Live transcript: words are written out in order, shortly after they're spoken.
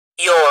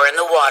You're in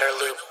the water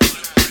loop.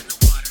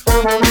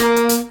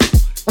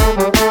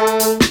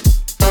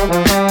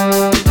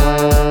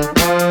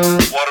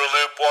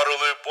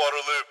 Water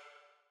loop.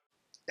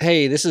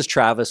 Hey, this is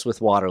Travis with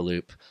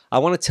Waterloop. I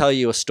want to tell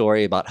you a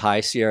story about High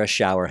Sierra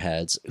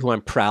Showerheads, who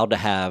I'm proud to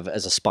have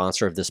as a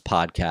sponsor of this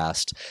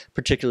podcast,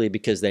 particularly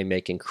because they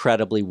make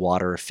incredibly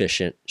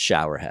water-efficient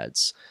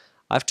showerheads.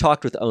 I've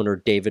talked with owner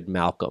David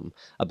Malcolm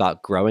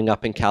about growing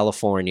up in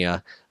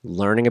California,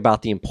 learning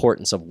about the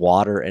importance of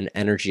water and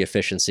energy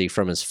efficiency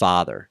from his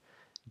father.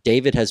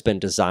 David has been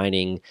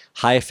designing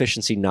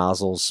high-efficiency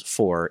nozzles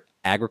for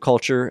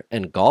agriculture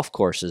and golf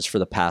courses for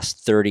the past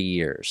 30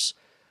 years.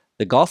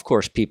 The golf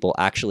course people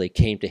actually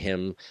came to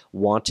him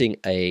wanting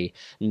a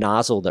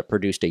nozzle that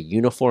produced a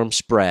uniform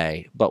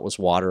spray but was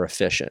water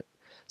efficient.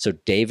 So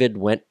David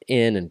went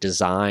in and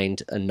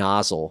designed a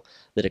nozzle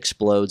that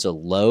explodes a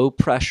low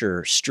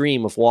pressure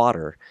stream of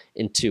water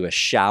into a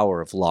shower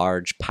of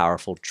large,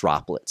 powerful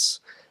droplets.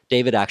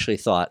 David actually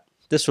thought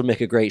this would make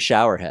a great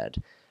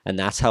showerhead, and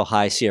that's how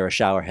High Sierra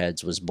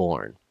Showerheads was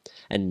born.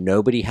 And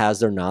nobody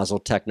has their nozzle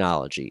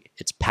technology.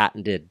 It's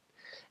patented,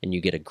 and you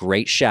get a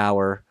great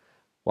shower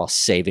while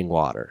saving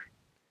water.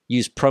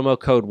 Use promo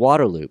code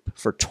WATERLOOP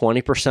for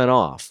 20%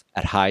 off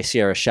at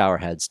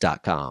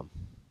highsierrashowerheads.com.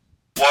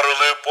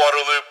 Waterloop.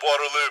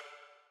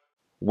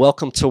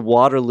 Welcome to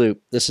Waterloop.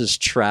 This is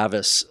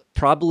Travis.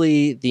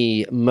 Probably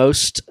the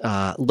most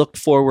looked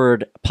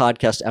forward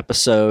podcast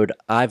episode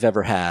I've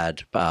ever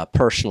had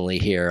personally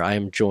here. I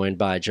am joined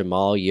by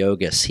Jaimal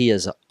Yogis. He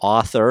is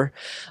author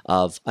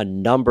of a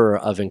number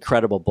of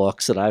incredible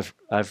books that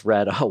I've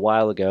read a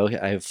while ago.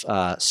 I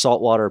have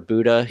Saltwater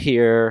Buddha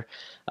here.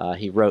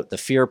 He wrote The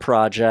Fear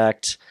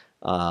Project,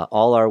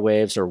 All Our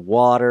Waves Are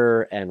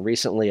Water, and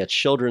recently a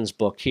children's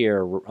book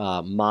here,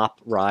 Mop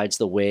Rides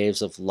the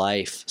Waves of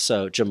Life.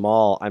 So,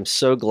 Jaimal, I'm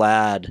so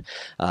glad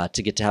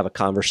to get to have a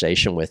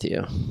conversation with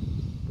you.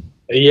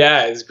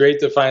 Yeah, it's great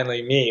to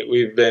finally meet.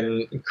 We've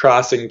been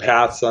crossing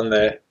paths on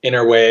the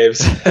interwaves,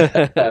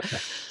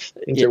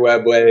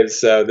 interweb waves.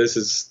 So this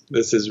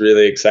is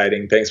really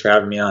exciting. Thanks for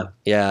having me on.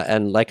 Yeah,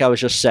 and like I was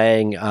just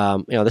saying,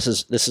 this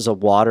is a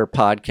water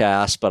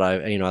podcast, but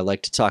I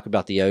like to talk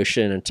about the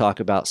ocean and talk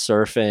about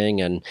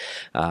surfing, and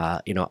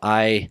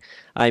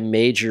I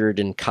majored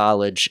in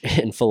college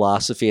in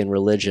philosophy and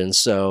religion,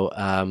 so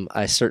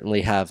I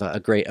certainly have a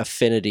great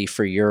affinity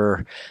for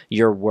your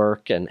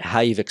work and how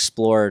you've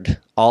explored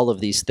all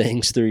of these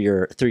things through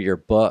your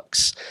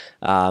books.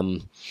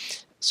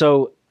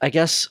 So I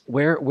guess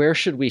where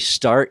should we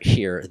start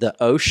here? The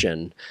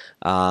ocean.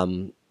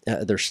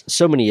 There's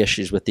so many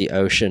issues with the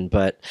ocean,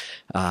 but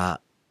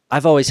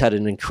I've always had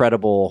an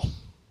incredible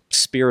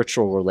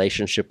spiritual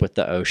relationship with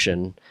the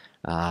ocean.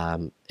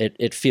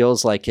 It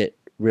feels like it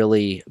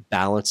really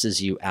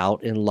balances you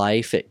out in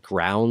life. It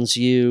grounds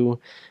you.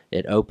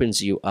 It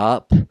opens you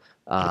up.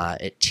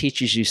 It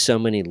teaches you so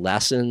many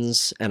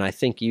lessons, and I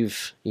think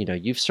you've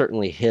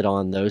certainly hit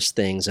on those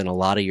things in a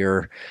lot of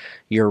your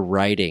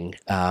writing.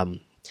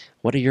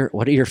 What are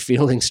your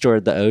feelings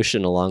toward the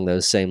ocean along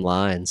those same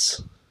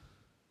lines?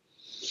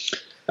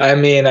 I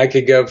mean, I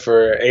could go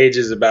for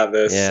ages about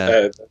this.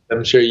 Yeah.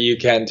 I'm sure you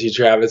can too,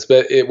 Travis.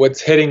 But what's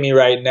hitting me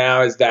right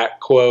now is that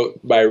quote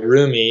by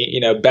Rumi,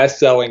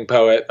 best-selling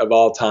poet of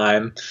all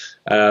time.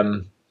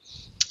 We're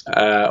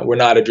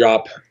not a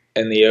drop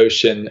in the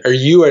ocean, or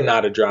you are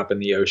not a drop in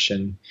the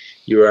ocean.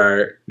 You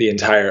are the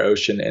entire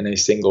ocean in a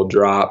single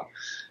drop.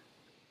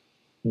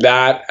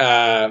 That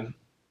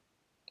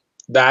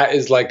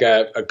is like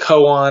a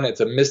koan. It's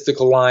a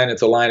mystical line.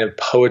 It's a line of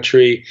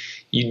poetry.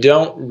 You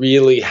don't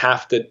really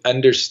have to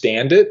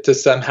understand it to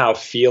somehow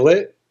feel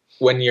it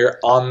when you're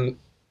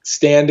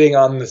standing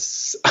on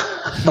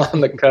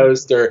the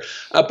coast or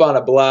up on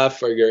a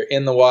bluff, or you're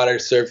in the water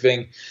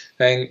surfing.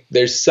 And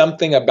there's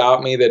something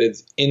about me that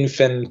is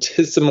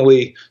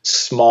infinitesimally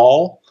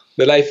small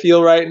that I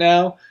feel right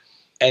now,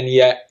 and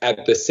yet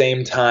at the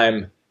same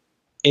time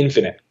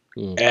infinite.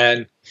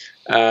 And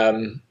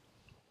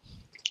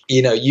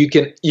you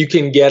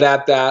can get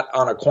at that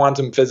on a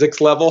quantum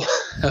physics level.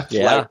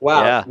 Yeah, like,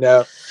 wow,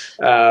 yeah.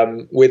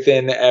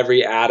 Within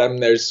every atom,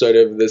 there's sort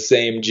of the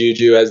same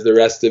juju as the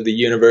rest of the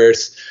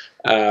universe.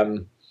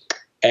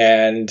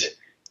 And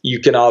you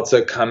can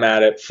also come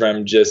at it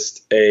from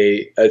just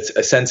a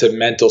sense of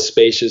mental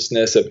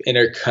spaciousness, of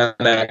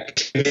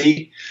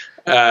interconnectivity.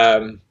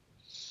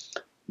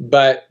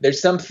 But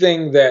there's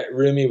something that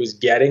Rumi was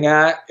getting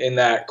at in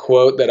that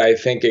quote that I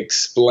think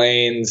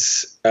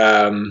explains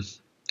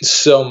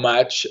so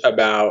much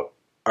about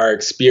our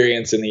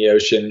experience in the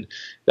ocean.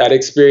 That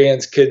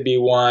experience could be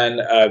one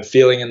of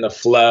feeling in the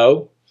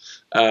flow,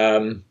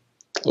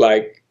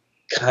 like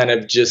kind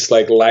of just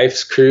like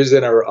life's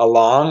cruising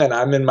along and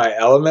I'm in my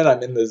element,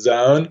 I'm in the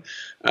zone.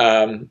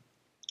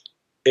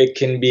 It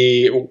can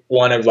be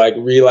one of like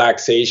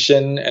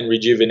relaxation and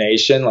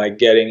rejuvenation, like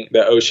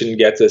the ocean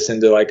gets us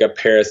into like a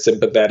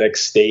parasympathetic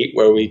state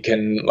where we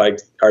can, like,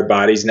 our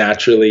bodies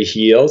naturally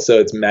heal. So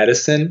it's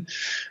medicine.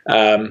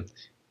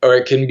 Or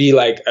it can be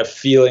like a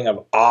feeling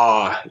of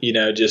awe,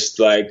 just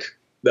like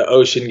the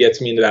ocean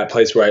gets me into that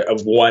place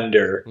of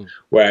wonder,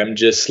 where I'm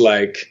just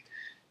like,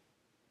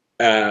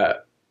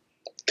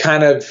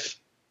 kind of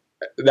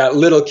that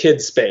little kid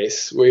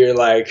space where you're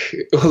like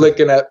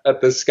looking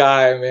at the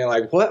sky and being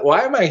like,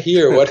 why am I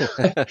here?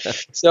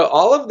 So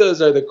all of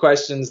those are the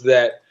questions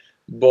that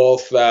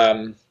both,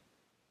 the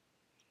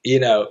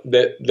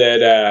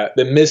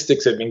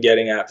mystics have been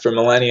getting at for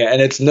millennia.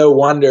 And it's no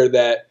wonder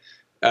that,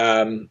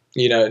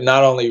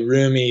 not only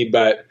Rumi,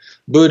 but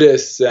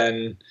Buddhists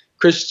and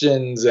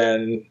Christians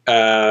and,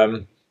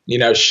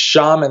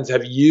 shamans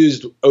have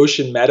used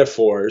ocean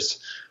metaphors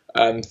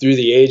through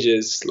the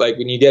ages. Like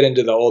when you get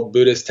into the old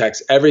Buddhist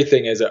texts,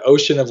 everything is an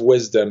ocean of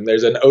wisdom.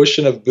 There's an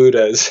ocean of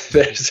Buddhas.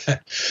 There's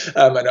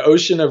an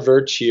ocean of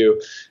virtue,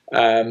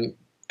 an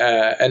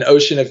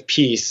ocean of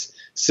peace.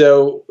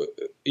 So,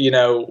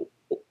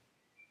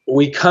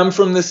 we come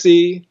from the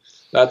sea.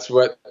 That's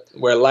where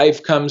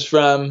life comes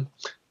from.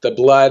 The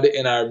blood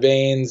in our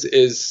veins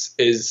is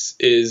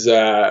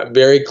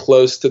very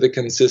close to the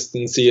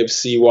consistency of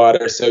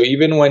seawater. So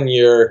even when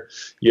you're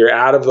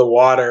out of the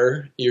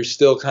water, you're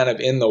still kind of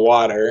in the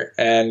water.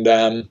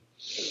 And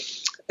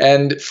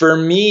for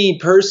me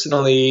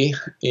personally,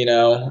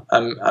 I'm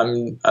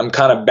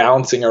kind of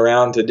bouncing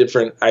around to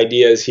different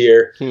ideas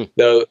here,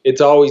 though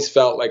it's always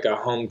felt like a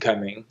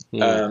homecoming.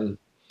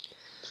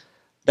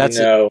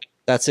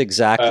 That's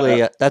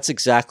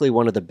exactly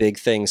one of the big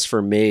things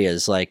for me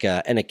is like,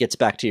 and it gets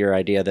back to your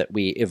idea that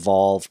we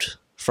evolved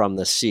from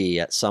the sea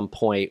at some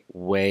point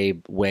way,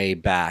 way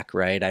back,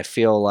 right? I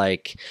feel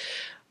like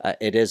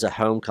it is a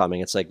homecoming.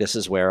 It's like, this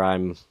is where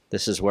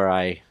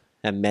I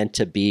am meant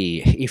to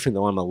be, even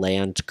though I'm a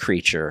land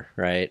creature,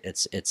 right?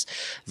 It's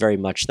very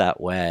much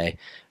that way.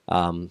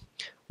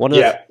 One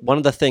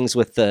of the things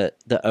with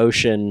the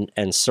ocean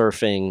and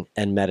surfing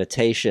and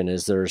meditation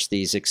is there's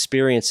these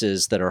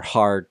experiences that are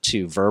hard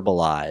to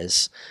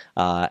verbalize,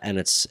 and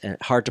it's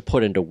hard to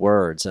put into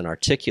words and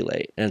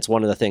articulate. And it's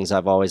one of the things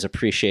I've always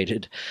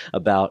appreciated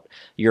about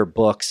your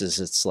books is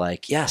it's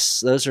like,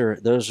 yes, those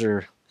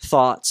are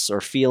thoughts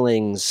or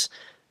feelings,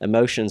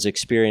 emotions,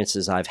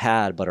 experiences I've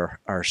had, but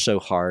are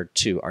so hard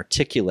to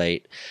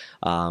articulate.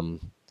 And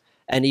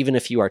even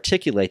if you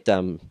articulate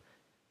them,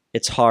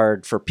 it's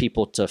hard for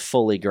people to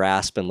fully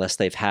grasp unless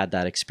they've had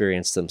that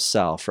experience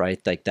themselves, right?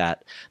 Like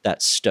that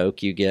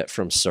stoke you get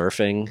from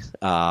surfing,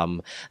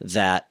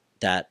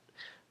 that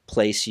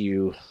place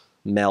you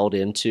meld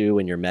into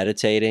when you're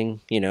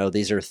meditating.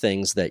 These are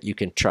things that you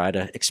can try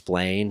to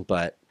explain,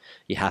 but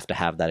you have to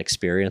have that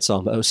experience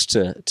almost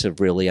to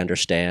really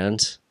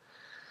understand.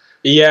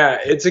 Yeah,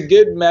 it's a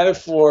good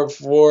metaphor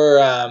for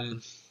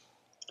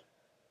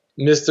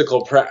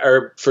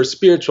or for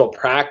spiritual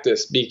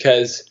practice,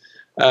 because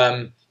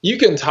you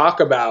can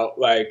talk about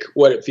like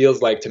what it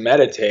feels like to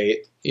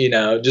meditate,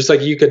 just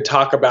like you could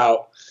talk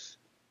about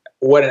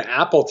what an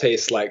apple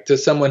tastes like to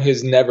someone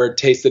who's never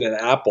tasted an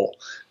apple.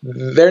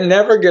 They're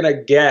never going to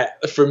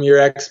get from your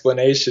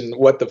explanation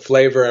what the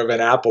flavor of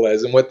an apple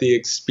is and what the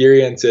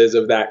experience is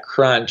of that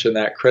crunch and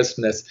that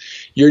crispness.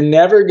 You're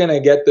never going to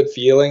get the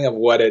feeling of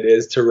what it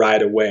is to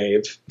ride a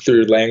wave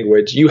through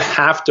language. You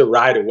have to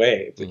ride a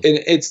wave. And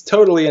it's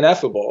totally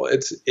ineffable.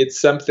 It's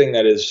something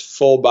that is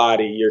full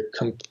body. You're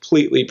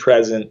completely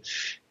present.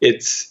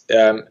 It's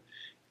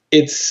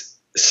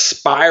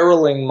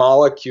spiraling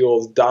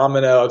molecules,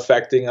 domino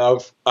affecting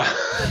of,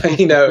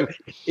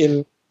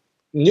 in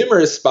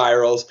numerous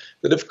spirals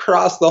that have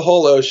crossed the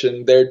whole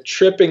ocean. They're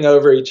tripping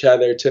over each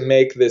other to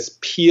make this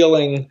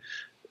peeling,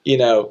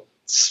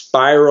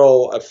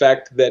 spiral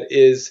effect that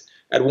is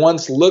at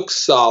once looks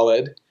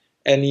solid,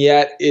 and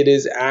yet it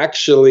is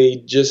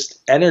actually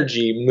just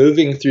energy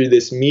moving through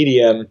this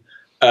medium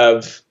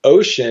of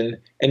ocean.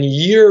 And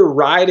you're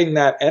riding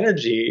that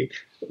energy,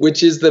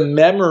 which is the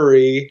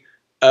memory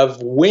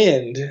of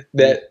wind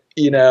that,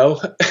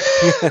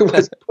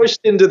 was pushed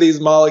into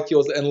these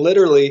molecules, and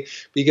literally,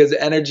 because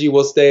energy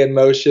will stay in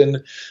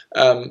motion,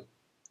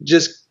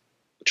 just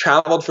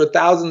traveled for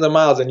thousands of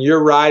miles, and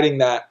you're riding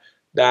that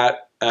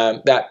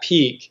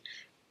peak.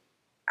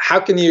 How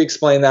can you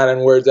explain that in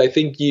words? I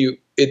think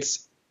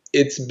it's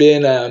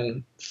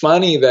been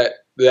funny that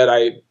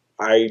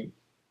I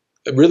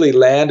really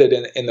landed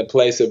in the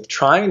place of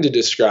trying to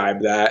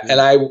describe that,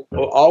 and I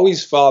will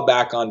always fall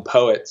back on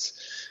poets.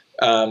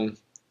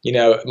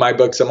 My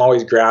books, I'm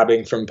always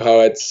grabbing from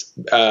poets,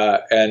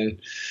 and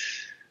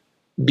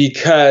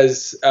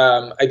because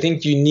I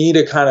think you need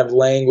a kind of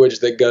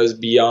language that goes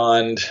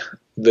beyond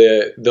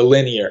the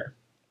linear.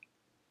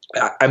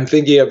 I'm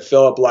thinking of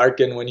Philip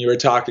Larkin when you were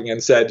talking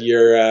and said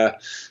you're a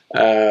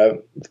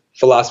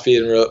philosophy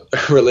and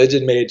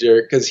religion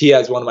major, because he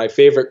has one of my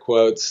favorite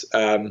quotes.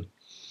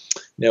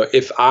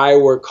 If I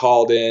were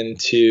called in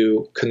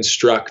to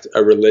construct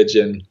a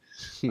religion,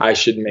 I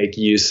should make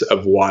use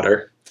of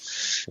water.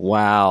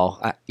 Wow.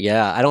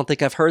 I don't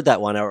think I've heard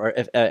that one, or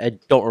I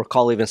don't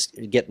recall even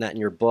getting that in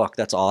your book.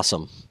 That's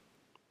awesome.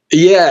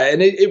 Yeah,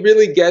 and it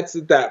really gets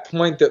at that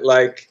point that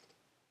like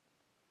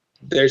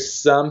there's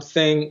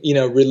something,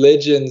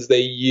 religions we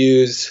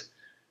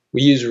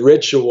use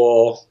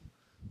ritual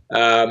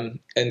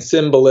and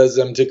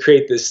symbolism to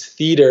create this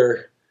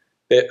theater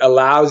that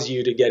allows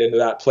you to get into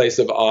that place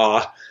of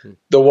awe.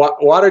 The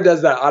water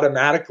does that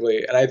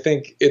automatically. And I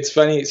think it's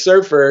funny,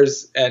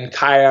 surfers and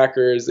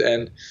kayakers,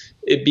 and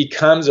it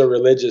becomes a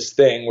religious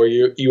thing where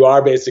you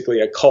are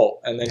basically a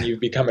cult, and then you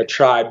become a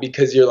tribe,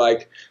 because you're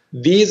like,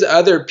 these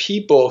other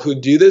people who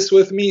do this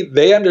with me,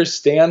 they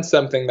understand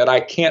something that I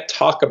can't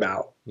talk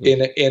about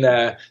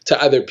to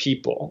other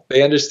people.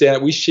 They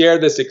understand we share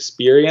this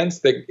experience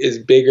that is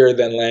bigger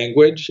than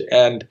language.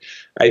 And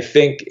I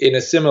think in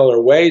a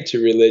similar way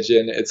to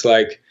religion, it's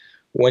like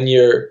when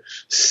you're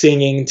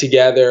singing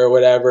together or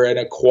whatever in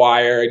a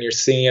choir, and you're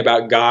singing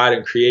about God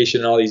and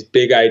creation and all these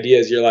big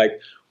ideas, you're like,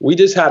 we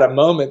just had a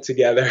moment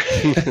together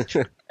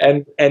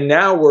and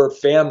now we're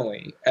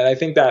family. And I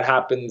think that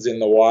happens in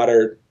the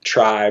water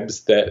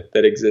tribes that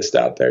exist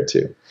out there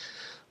too.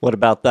 What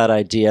about that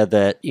idea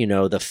that,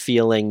 the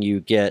feeling you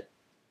get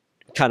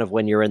kind of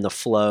when you're in the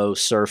flow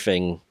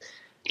surfing,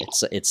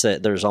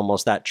 there's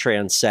almost that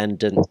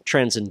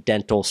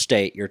transcendental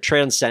state. You're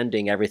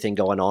transcending everything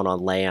going on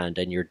land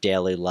and your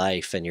daily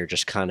life, and you're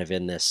just kind of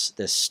in this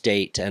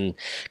state, and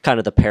kind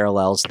of the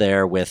parallels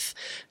there with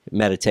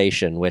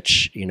meditation,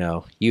 which,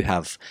 you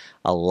have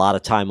a lot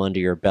of time under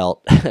your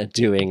belt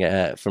doing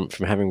from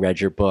having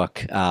read your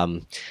book. How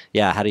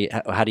do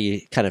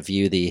you kind of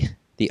view the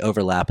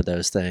overlap of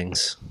those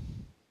things?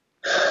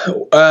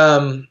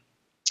 Well,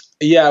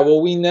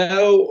 we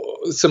know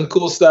some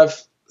cool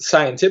stuff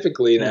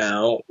scientifically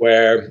now,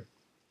 where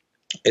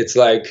it's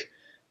like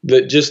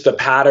just the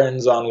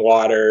patterns on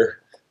water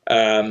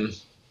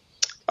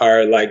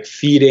are like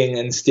feeding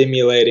and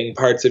stimulating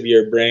parts of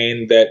your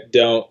brain that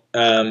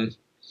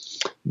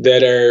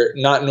are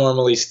not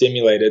normally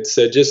stimulated.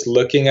 So just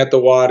looking at the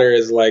water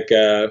is like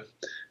a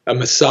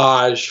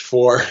massage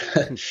for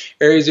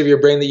areas of your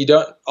brain that you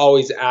don't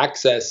always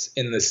access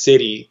in the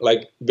city,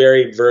 like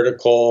very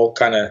vertical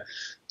kind of,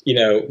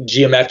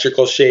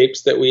 geometrical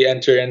shapes that we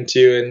enter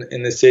into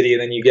in the city.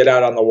 And then you get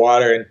out on the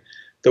water, and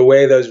the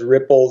way those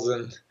ripples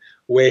and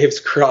waves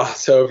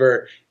cross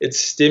over, it's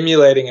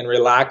stimulating and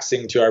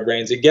relaxing to our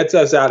brains. It gets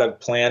us out of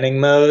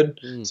planning mode.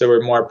 So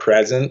we're more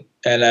present.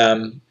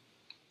 And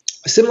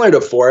similar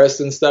to forests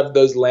and stuff,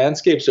 those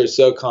landscapes are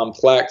so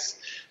complex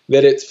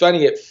that it's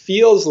funny. It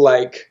feels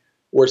like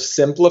we're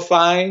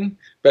simplifying,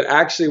 but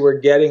actually we're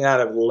getting out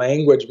of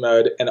language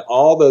mode, and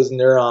all those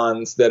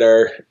neurons that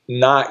are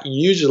not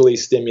usually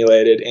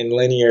stimulated in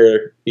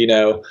linear,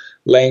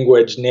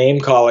 language name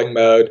calling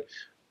mode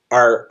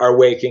are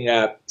waking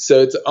up.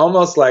 So it's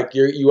almost like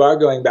you are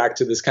going back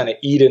to this kind of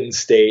Eden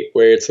state,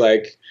 where it's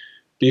like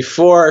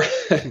before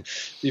good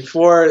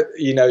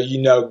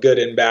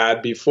and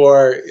bad,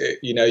 before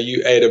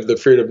you ate of the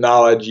fruit of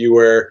knowledge, you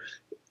were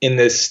in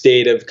this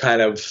state of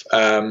kind of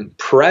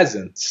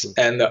presence,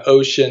 and the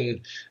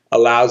ocean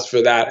allows for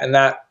that. And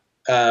that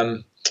I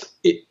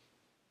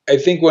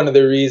think one of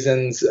the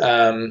reasons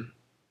the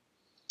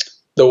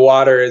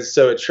water is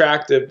so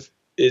attractive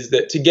is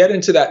that to get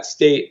into that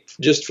state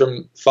just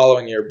from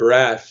following your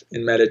breath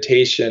in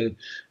meditation,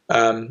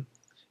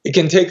 it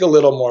can take a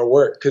little more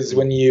work, because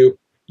when you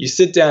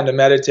sit down to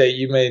meditate,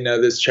 you may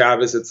know this,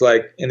 Travis, it's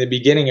like in the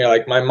beginning, you're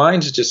like, my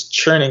mind's just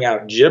churning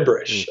out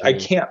gibberish. I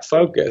can't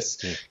focus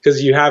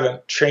because you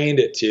haven't trained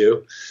it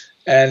to.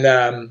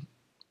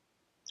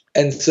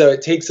 And so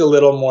it takes a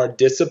little more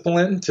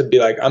discipline to be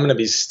like, I'm going to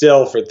be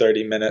still for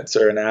 30 minutes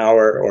or an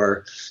hour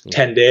or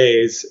 10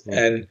 days.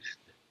 And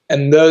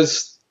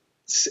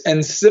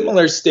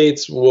similar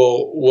states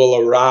will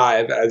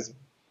arrive as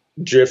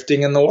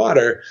drifting in the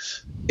water.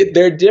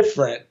 They're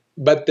different,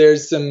 but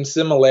there's some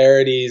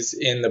similarities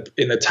in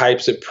the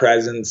types of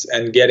presence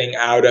and getting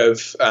out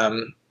of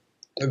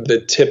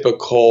the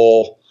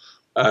typical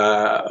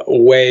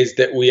ways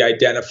that we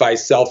identify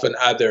self and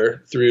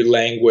other through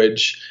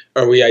language,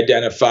 or we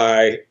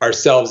identify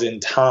ourselves in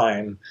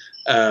time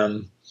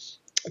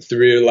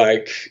through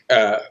like,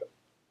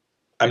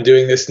 I'm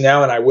doing this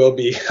now and I will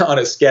be on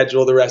a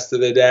schedule the rest of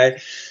the day.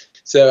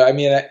 So, I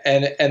mean,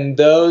 and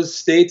those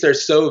states are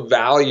so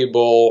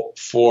valuable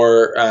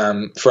for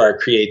our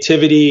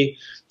creativity,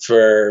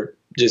 for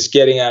just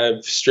getting out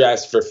of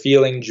stress, for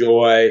feeling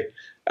joy,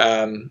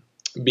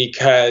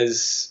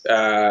 because,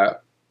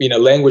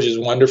 language is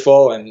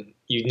wonderful, and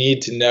you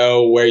need to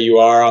know where you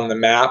are on the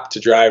map to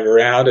drive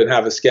around and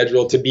have a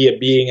schedule to be a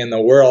being in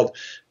the world.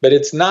 But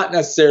it's not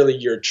necessarily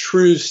your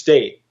true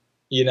state.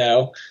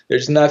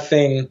 There's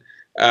nothing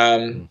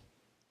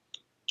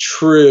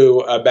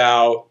true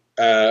about,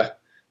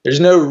 there's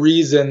no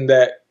reason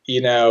that,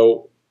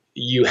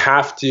 you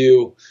have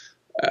to,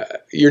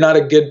 you're not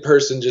a good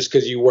person just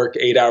because you work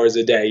 8 hours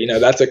a day.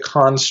 That's a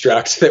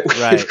construct that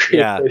we've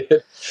created. Yeah.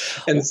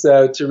 And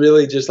so to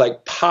really just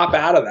like pop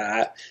out of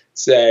that,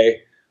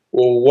 say,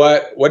 well,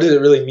 what does it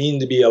really mean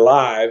to be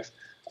alive?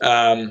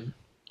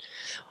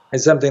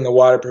 Is something the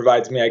water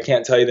provides me. I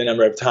can't tell you the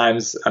number of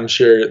times, I'm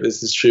sure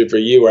this is true for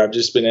you, where I've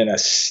just been in a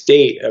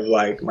state of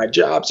like, my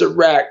job's a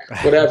wreck,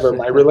 whatever,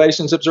 my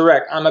relationship's a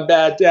wreck, I'm a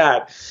bad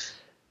dad.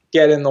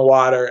 Get in the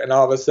water, and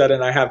all of a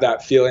sudden I have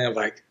that feeling of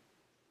like,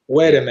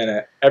 wait a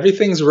minute,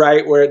 everything's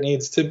right where it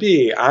needs to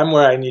be. I'm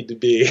where I need to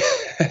be.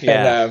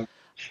 Yeah.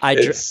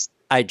 And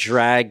I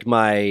drag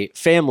my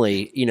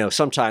family,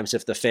 sometimes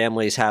if the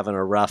family's having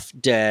a rough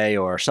day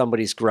or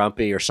somebody's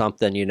grumpy or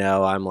something,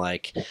 I'm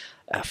like,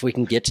 if we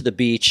can get to the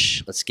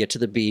beach, let's get to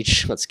the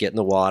beach, let's get in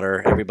the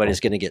water.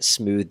 Everybody's going to get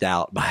smoothed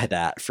out by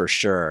that for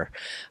sure.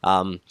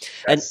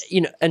 yes.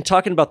 And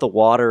talking about the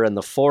water and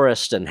the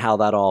forest and how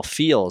that all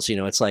feels,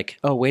 it's like,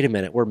 oh, wait a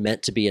minute, we're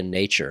meant to be in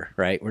nature,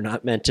 right? We're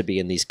not meant to be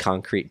in these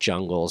concrete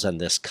jungles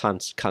and this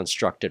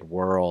constructed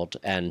world,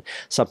 and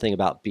something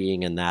about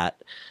being in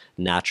that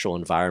natural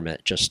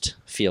environment just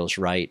feels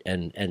right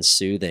and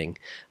soothing.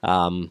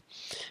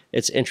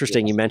 It's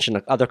interesting. You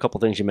mentioned other couple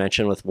things you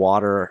mentioned with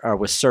water or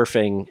with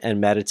surfing and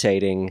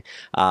meditating.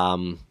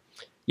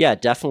 Yeah,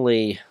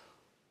 definitely.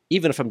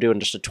 Even if I'm doing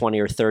just a 20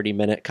 or 30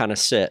 minute kind of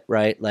sit,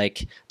 right?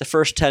 Like the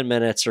first 10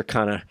 minutes are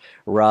kind of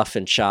rough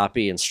and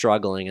choppy and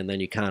struggling. And then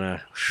you kind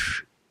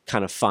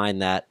of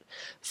find that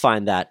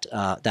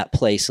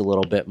place a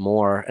little bit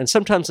more. And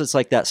sometimes it's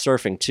like that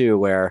surfing too,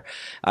 where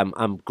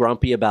I'm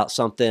grumpy about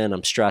something,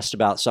 I'm stressed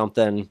about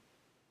something.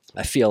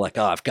 I feel like,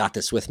 oh, I've got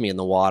this with me in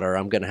the water.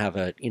 I'm going to have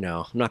I'm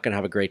not going to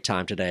have a great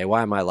time today.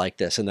 Why am I like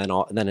this? And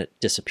then it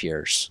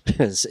disappears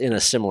in a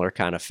similar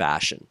kind of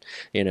fashion,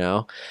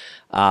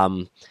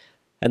 And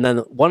then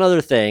one other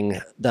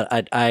thing that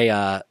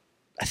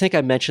I think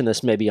I mentioned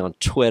this maybe on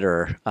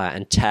Twitter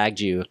and tagged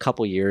you a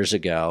couple years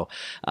ago.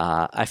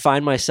 I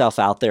find myself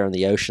out there in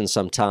the ocean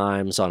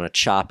sometimes on a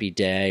choppy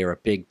day or a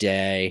big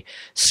day,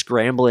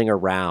 scrambling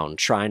around,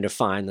 trying to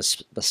find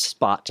the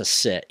spot to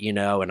sit, and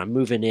I'm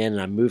moving in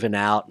and I'm moving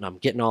out and I'm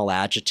getting all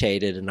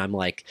agitated. And I'm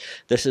like,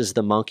 this is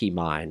the monkey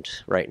mind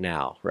right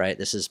now, right?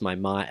 This is my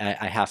mind.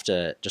 I have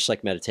to, just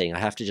like meditating, I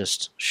have to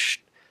just,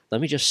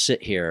 let me just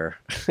sit here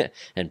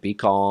and be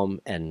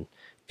calm and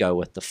go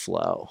with the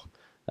flow.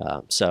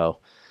 So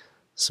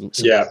some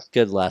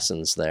good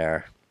lessons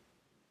there.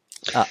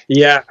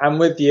 Yeah, I'm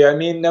with you. I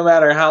mean, no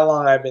matter how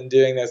long I've been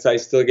doing this, I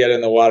still get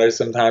in the water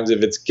sometimes.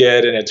 If it's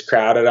good and it's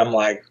crowded, I'm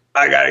like,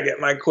 I got to get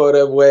my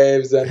quota of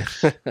waves. And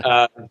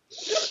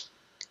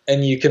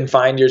and you can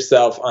find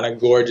yourself on a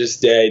gorgeous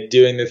day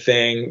doing the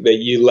thing that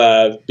you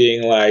love,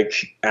 being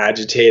like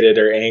agitated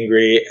or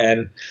angry.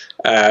 And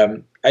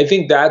I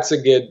think that's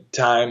a good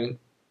time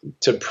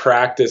to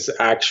practice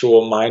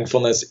actual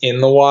mindfulness in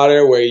the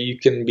water, where you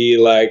can be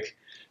like,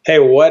 hey,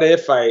 what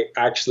if I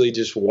actually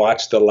just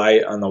watch the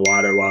light on the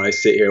water while I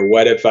sit here?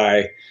 What if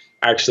I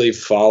actually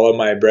follow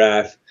my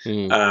breath?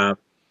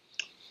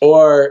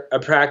 Or a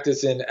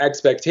practice in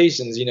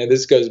expectations.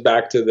 This goes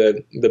back to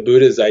the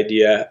Buddha's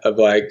idea of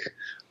like,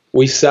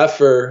 we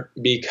suffer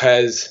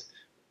because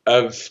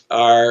of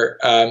our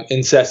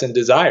incessant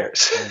desires.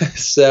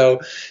 So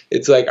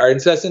it's like our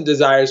incessant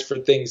desires for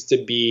things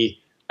to be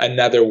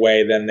another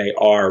way than they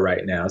are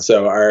right now.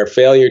 So our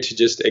failure to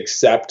just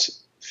accept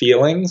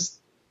feelings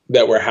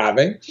that we're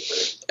having.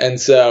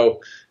 And so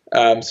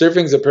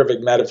surfing's a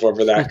perfect metaphor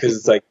for that, because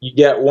it's like you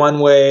get one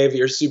wave,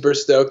 you're super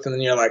stoked, and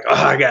then you're like, oh,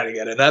 I got to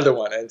get another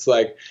one. And it's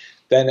like,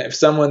 then if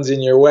someone's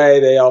in your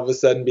way, they all of a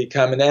sudden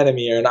become an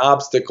enemy or an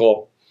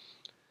obstacle.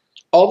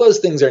 All those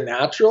things are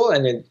natural.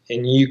 And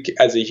you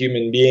as a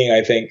human being,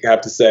 I think,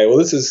 have to say, well,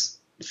 this is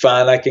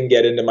fun. I can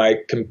get into my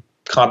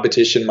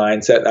competition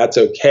mindset. That's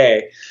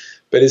okay.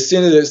 But as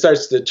soon as it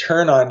starts to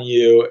turn on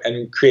you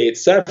and create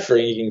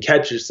suffering, you can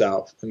catch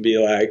yourself and be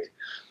like,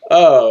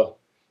 oh,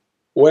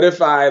 what if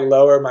I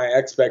lower my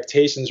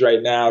expectations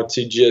right now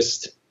to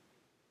just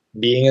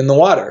being in the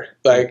water?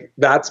 Like,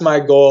 that's my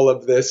goal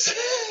of this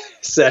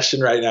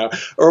session right now.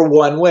 Or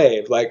one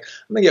wave. Like,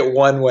 I'm going to get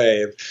one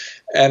wave.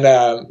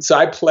 And so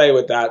I play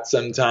with that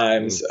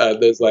sometimes,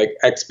 those like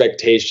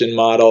expectation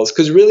models.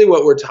 Because really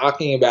what we're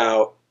talking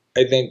about,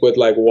 I think, with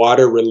like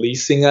water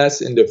releasing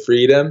us into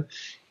freedom,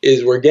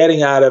 is we're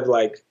getting out of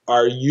like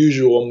our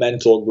usual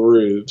mental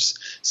grooves.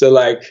 So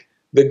like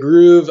the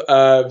groove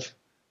of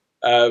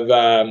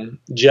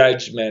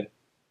judgment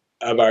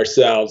of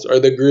ourselves, or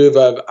the groove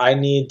of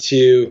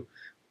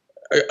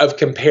of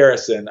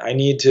comparison. I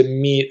need to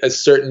meet a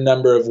certain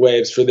number of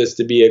waves for this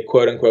to be a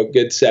quote unquote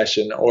good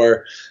session,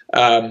 or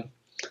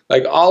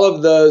like all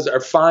of those are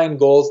fine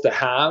goals to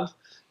have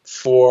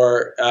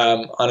for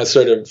on a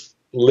sort of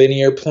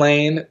linear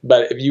plane.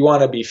 But if you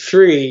want to be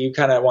free, you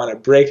kind of want to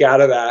break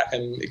out of that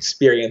and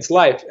experience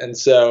life. And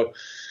so,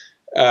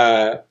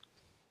 and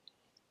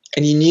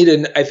you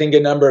need, I think, a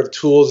number of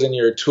tools in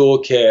your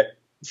toolkit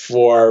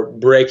for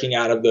breaking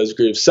out of those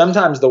grooves.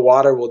 Sometimes the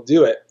water will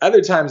do it.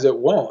 Other times it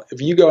won't.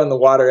 If you go in the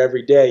water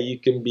every day, you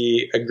can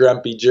be a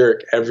grumpy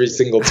jerk every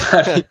single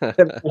time you get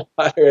in the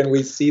water. And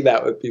we see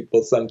that with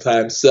people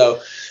sometimes.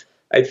 So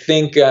I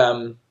think,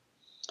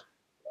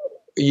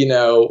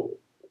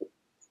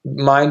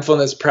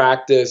 mindfulness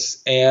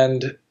practice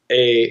and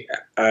a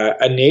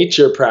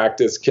nature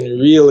practice can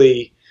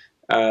really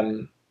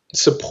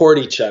support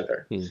each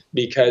other,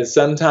 because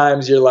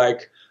sometimes you're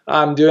like,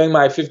 I'm doing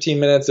my 15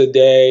 minutes a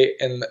day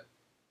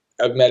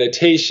of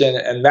meditation,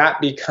 and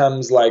that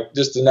becomes like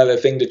just another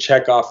thing to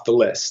check off the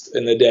list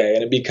in the day,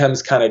 and it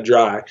becomes kind of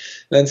dry. And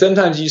then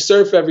sometimes you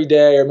surf every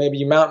day, or maybe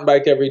you mountain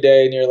bike every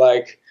day, and you're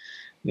like,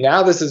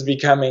 now this is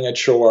becoming a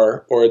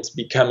chore, or it's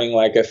becoming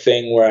like a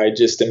thing where I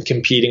just am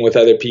competing with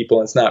other people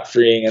and it's not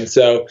freeing. And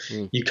so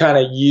you kind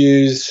of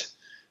use,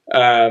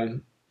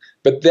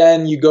 but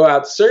then you go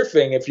out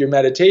surfing, if your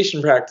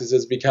meditation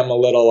practices become a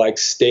little like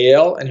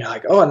stale, and you're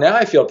like, oh, now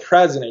I feel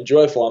present and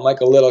joyful. I'm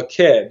like a little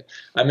kid.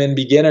 I'm in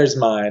beginner's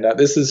mind.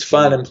 This is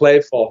fun and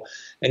playful.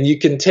 And you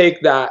can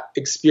take that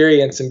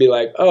experience and be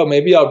like, oh,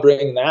 maybe I'll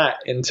bring that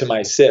into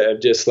my sit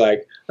of just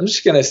like, I'm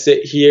just going to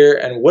sit here.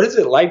 And what is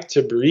it like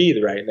to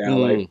breathe right now?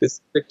 Like, this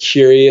is a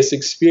curious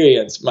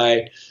experience.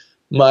 My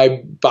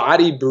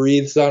body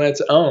breathes on its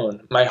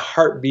own. My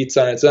heart beats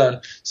on its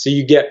own. So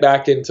you get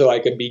back into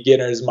like a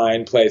beginner's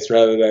mind place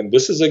rather than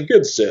this is a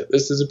good sit.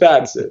 This is a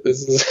bad sit.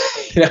 This is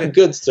a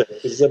good surf.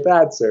 This is a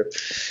bad surf.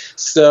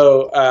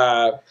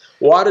 So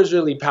water's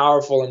really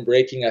powerful in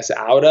breaking us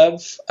out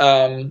of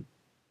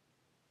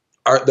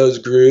those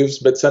grooves,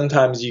 but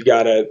sometimes you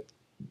gotta,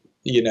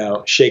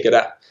 shake it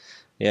up.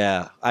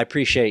 Yeah, I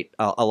appreciate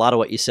a lot of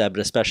what you said,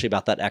 but especially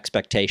about that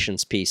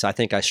expectations piece. I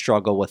think I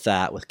struggle with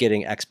that, with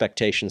getting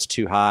expectations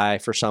too high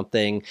for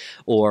something,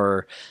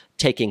 or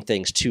taking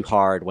things too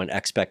hard when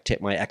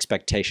my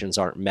expectations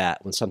aren't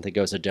met. When something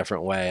goes a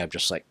different way, I'm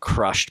just like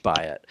crushed by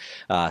it.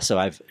 So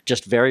I've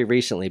just very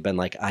recently been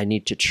like, I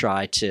need to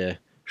try to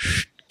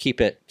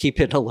keep it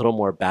a little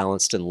more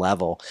balanced and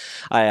level.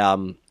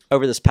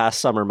 Over this past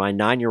summer, my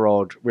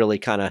 9-year-old really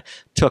kind of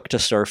took to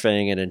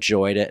surfing and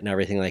enjoyed it and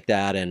everything like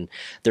that. And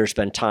there's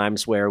been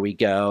times where we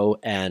go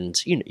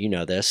and, you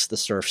know this, the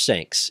surf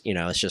sinks.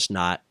 It's just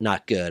not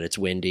good. It's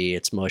windy,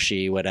 it's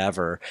mushy,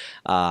 whatever.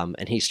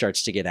 And he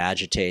starts to get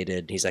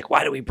agitated. He's like,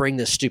 why do we bring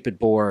this stupid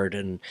board?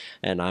 And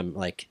I'm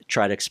like,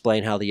 try to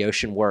explain how the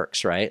ocean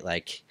works, right?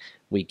 Like,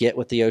 we get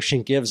what the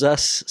ocean gives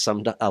us.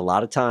 A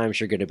lot of times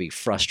you're going to be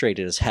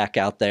frustrated as heck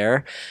out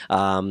there.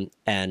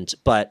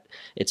 But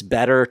it's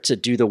better to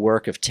do the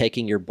work of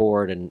taking your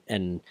board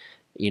and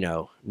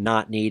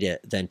not need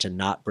it than to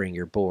not bring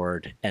your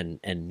board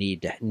and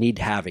need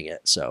having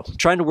it. So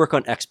trying to work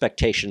on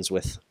expectations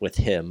with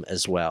him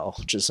as well,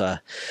 which is,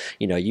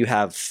 you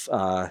have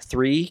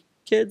 3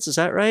 kids. Is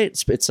that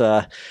right?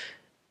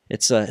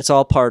 It's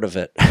all part of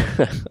it.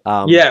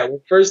 Yeah.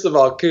 Well, first of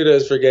all,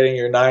 kudos for getting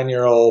your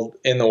 9-year-old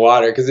in the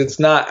water, because it's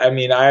not. I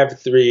mean, I have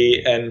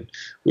 3, and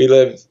we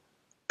live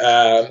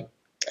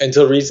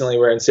until recently.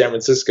 We're in San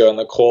Francisco in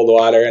the cold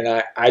water,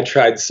 and I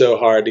tried so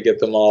hard to get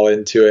them all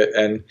into it,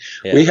 and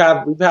we've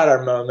had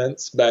our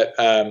moments, but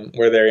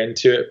where they're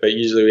into it. But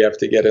usually we have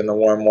to get in the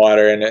warm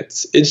water, and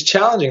it's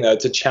challenging though.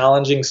 It's a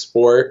challenging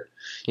sport.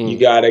 You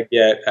gotta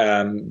get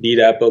beat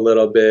up a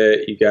little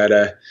bit. You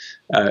gotta.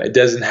 It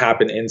doesn't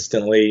happen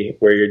instantly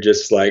where you're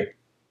just like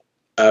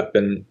up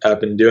and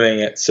doing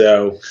it.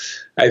 So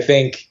I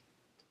think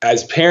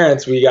as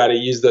parents, we got to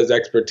use those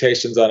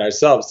expectations on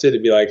ourselves too, to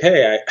be like,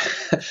 hey,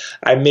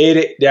 I made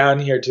it down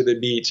here to the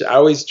beach. I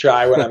always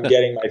try when I'm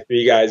getting my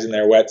 3 guys in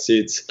their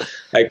wetsuits.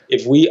 Like,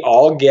 if we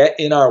all get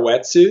in our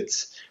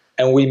wetsuits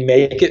and we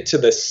make it to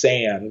the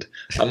sand,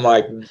 I'm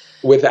like,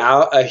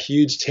 without a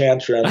huge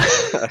tantrum,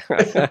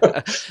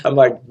 I'm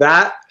like,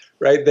 that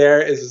right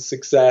there is a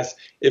success.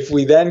 If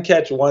we then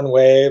catch one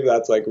wave,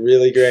 that's like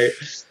really great.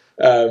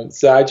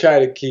 So I try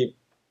to keep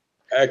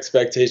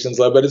expectations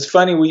low, but it's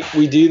funny.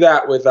 We do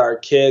that with our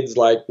kids,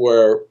 like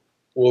where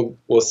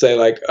we'll say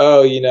like,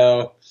 oh,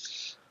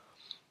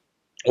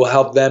 we'll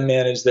help them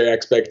manage their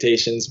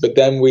expectations, but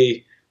then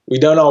we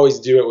don't always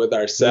do it with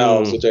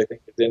ourselves, which I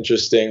think is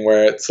interesting,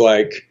 where it's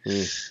like,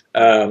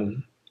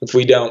 if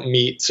we don't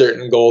meet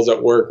certain goals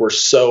at work, we're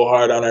so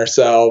hard on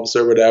ourselves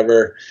or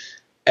whatever.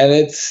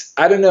 And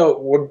I don't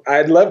know,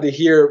 I'd love to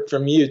hear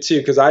from you too,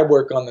 because I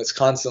work on this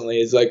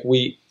constantly. Is like,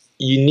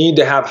 you need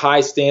to have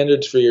high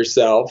standards for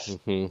yourself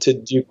to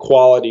do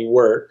quality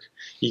work.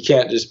 You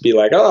can't just be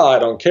like, oh, I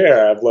don't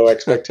care, I have low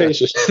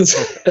expectations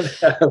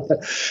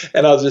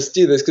and I'll just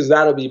do this, because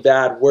that'll be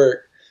bad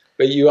work.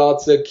 But you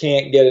also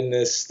can't get in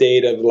this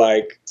state of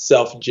like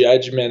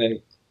self-judgment and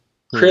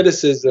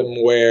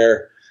criticism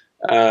where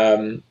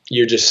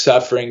you're just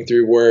suffering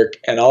through work,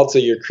 and also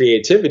your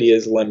creativity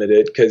is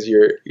limited because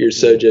you're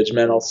so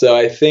judgmental. So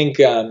I think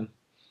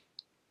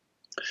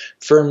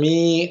for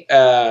me,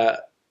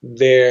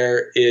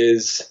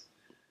 there's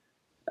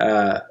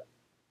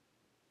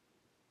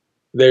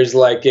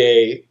like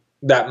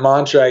that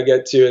mantra I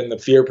get to in the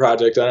Fear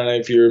Project. I don't know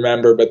if you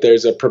remember, but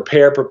there's a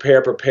prepare,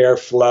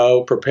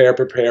 flow,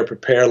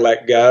 prepare,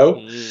 let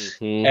go.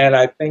 And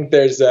I think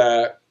there's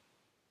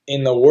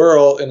in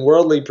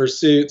worldly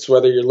pursuits,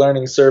 whether you're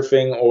learning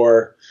surfing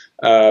or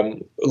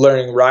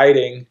learning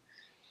writing,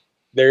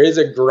 there is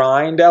a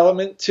grind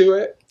element to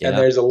it, and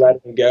there's a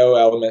letting go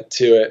element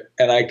to it.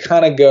 And I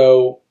kind of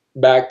go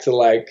back to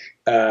like,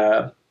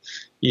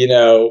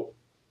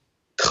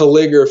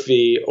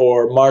 calligraphy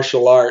or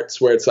martial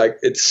arts, where it's like,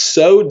 it's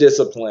so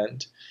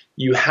disciplined.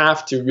 You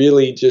have to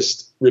really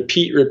just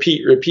repeat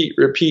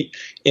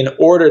in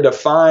order to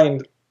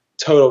find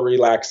total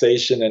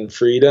relaxation and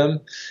freedom.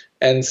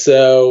 And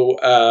so,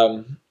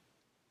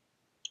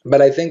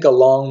 but I think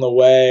along the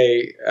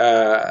way,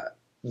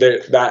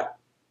 that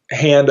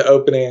hand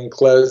opening and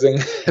closing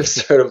is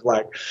sort of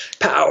like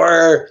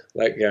power,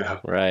 like,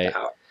 right.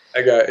 power,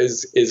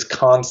 is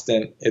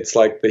constant. It's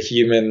like the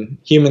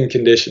human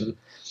condition.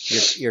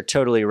 You're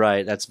totally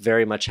right. That's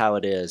very much how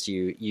it is.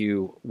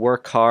 You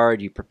work hard,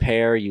 you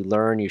prepare, you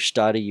learn, you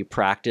study, you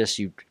practice,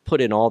 you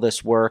put in all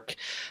this work,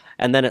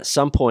 and then at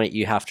some point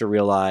you have to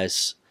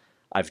realize,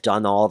 I've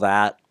done all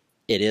that.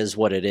 It is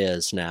what it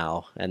is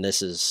now, and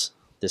this is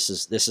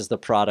the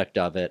product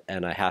of it,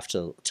 and I have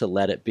to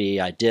let it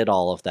be. I did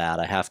all of that.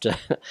 I have to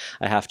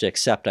I have to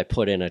accept I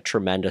put in a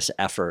tremendous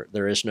effort.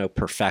 There is no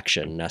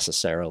perfection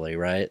necessarily,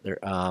 right?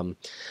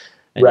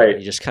 And right.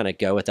 you just kind of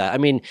go with that. I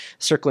mean,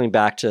 circling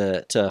back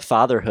to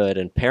fatherhood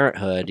and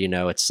parenthood,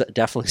 it's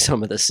definitely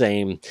some of the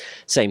same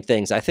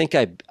things. I think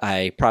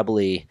I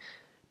probably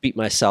beat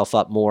myself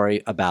up more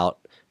about,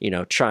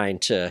 trying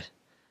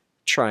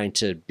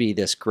to be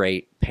this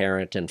great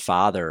parent and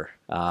father,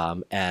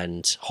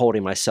 and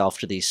holding myself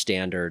to these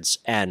standards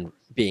and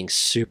being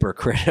super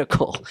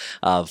critical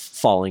of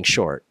falling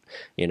short,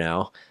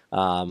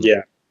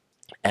 Yeah.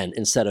 And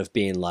instead of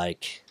being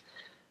like,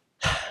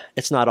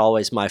 it's not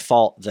always my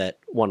fault that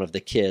one of the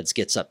kids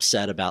gets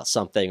upset about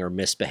something or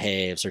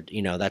misbehaves, or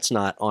that's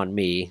not on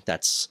me.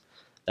 That's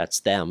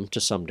them to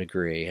some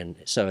degree. And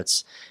so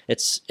it's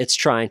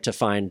trying to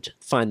find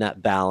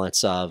that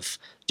balance of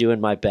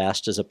doing my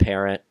best as a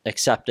parent,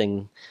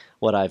 accepting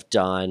what I've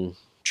done,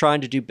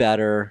 trying to do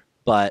better,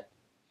 but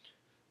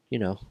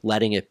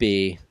letting it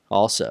be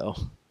also.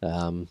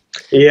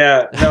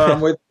 Yeah, no,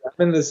 I'm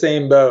in the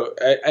same boat.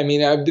 I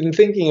mean, I've been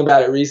thinking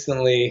about it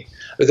recently.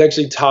 I was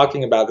actually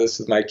talking about this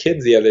with my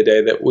kids the other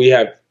day, that we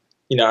have,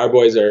 our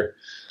boys are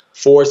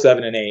 4,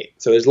 7, and 8.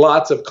 So there's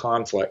lots of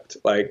conflict.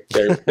 Like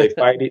they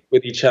fight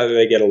with each other.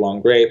 They get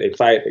along great. They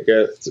fight.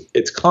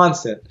 It's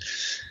constant.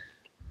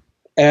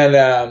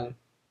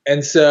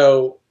 And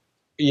so,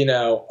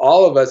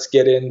 all of us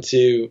get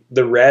into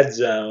the red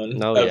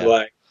zone of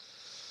like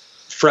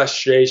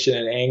frustration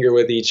and anger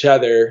with each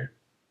other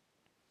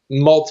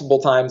multiple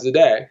times a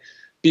day.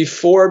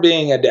 Before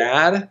being a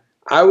dad,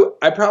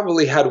 I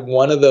probably had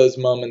one of those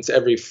moments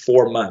every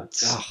 4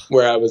 months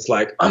where I was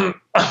like, I'm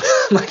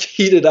like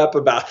heated up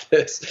about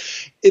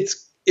this.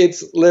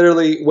 It's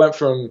literally went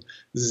from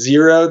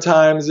 0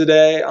 times a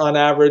day on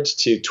average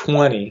to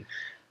 20.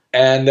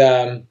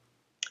 And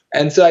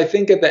so I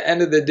think at the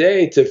end of the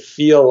day, to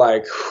feel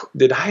like,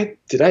 did I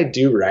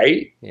do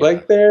right? Yeah.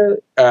 Like there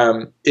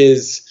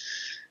is,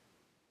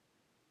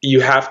 you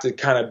have to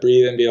kind of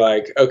breathe and be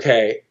like,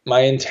 okay,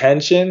 my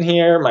intention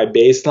here, my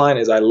baseline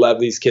is I love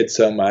these kids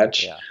so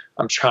much. Yeah.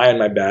 I'm trying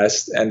my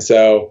best. And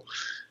so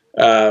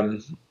I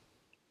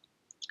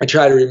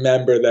try to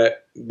remember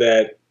that,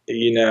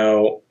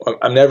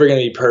 I'm never going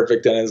to be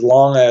perfect. And as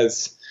long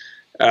as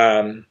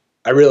I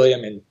really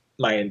am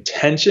my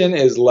intention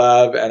is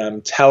love, and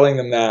I'm telling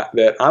them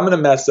that I'm going to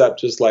mess up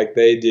just like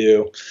they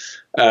do.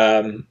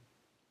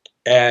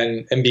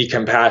 And be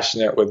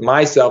compassionate with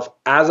myself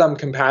as I'm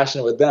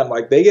compassionate with them.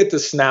 Like they get to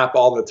snap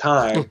all the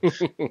time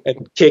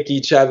and kick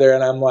each other.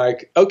 And I'm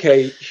like,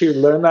 okay, here,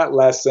 learn that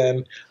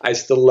lesson. I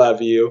still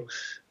love you.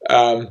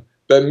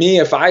 But me,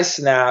 if I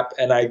snap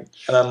and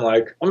I'm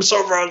like, I'm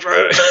so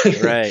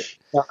frustrated. Right.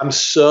 I'm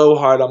so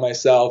hard on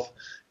myself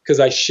because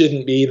I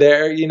shouldn't be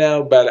there,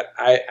 but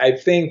I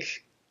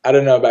think, I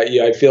don't know about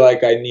you. I feel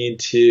like I need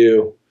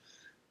to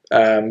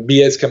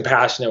be as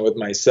compassionate with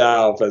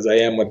myself as I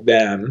am with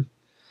them.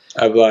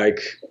 Of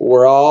like,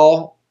 we're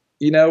all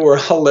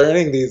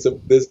learning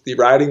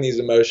riding these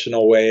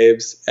emotional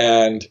waves,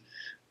 and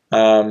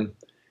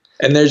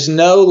there's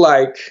no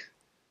like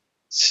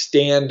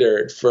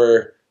standard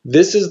for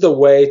this is the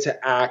way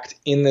to act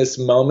in this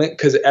moment,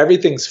 because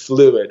everything's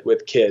fluid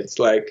with kids.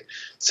 Like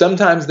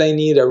sometimes they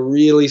need a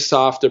really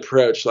soft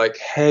approach, like,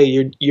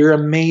 hey, you're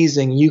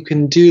amazing, you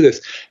can do this.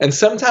 And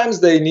sometimes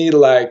they need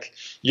like,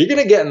 you're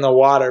gonna get in the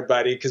water,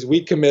 buddy, because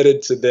we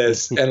committed to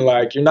this, and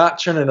like you're not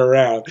turning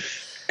around.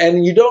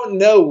 And you don't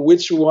know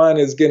which one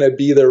is going to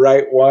be the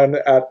right one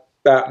at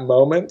that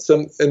moment.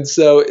 And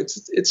so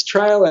it's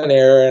trial and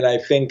error. And I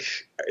think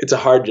it's a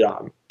hard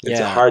job. It's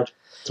a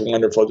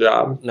wonderful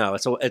job. No,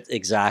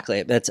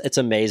 exactly. It's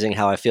amazing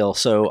how I feel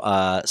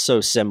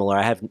so similar.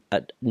 I have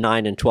a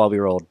 9 and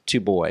 12-year-old, 2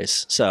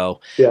 boys.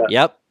 So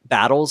yep,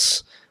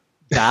 battles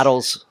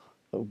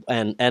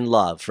and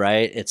love,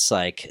 right? It's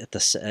like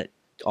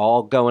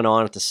all going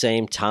on at the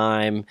same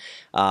time.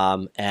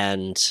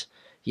 And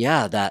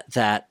yeah,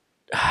 that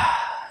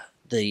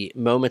the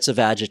moments of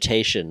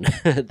agitation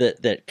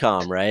that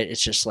come, right?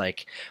 It's just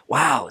like,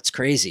 wow, it's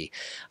crazy.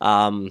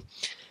 And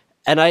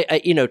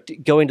I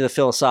going to the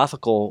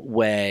philosophical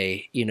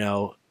way,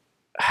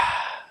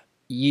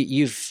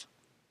 you've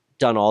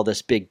done all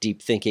this big, deep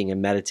thinking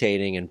and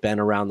meditating and been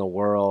around the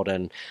world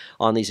and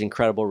on these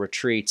incredible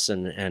retreats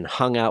and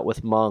hung out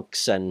with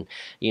monks. And,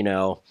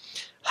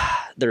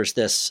 there's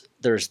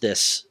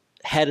this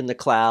head in the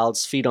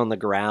clouds, feet on the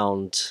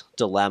ground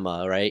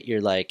dilemma, right? You're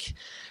like,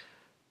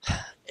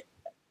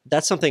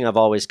 That's something I've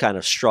always kind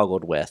of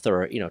struggled with,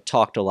 or,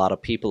 talked to a lot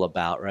of people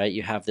about, right?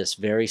 You have this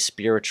very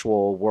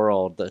spiritual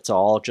world that's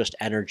all just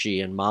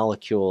energy and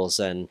molecules,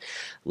 and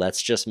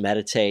let's just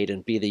meditate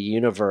and be the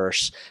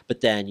universe. But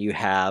then you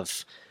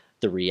have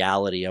the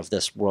reality of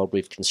this world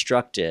we've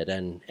constructed,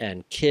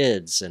 and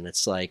kids, and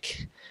it's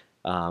like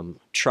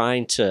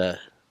trying to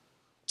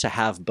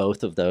have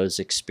both of those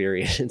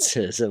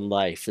experiences in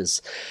life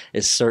is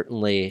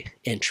certainly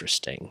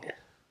interesting.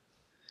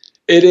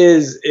 It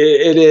is.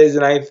 It is,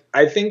 and I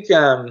think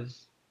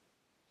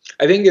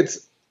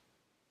it's,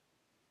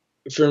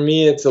 for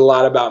me, it's a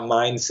lot about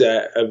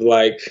mindset of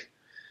like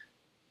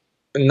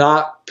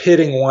not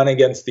pitting one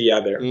against the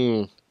other.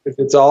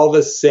 It's all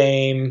the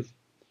same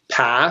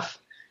path,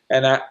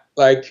 and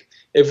like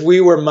if we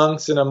were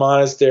monks in a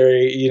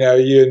monastery, you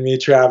and me,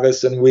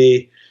 Travis, and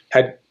we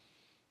had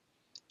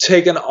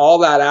taken all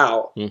that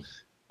out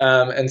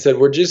and said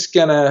we're just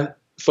gonna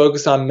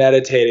focus on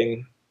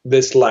meditating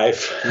this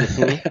life.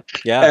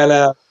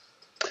 Yeah.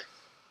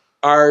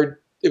 And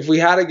if we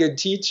had a good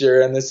teacher,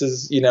 and this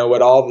is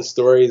what all the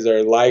stories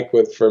are like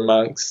for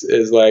monks,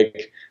 is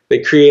like they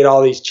create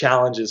all these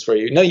challenges for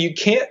you. No, you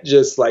can't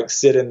just like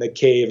sit in the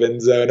cave and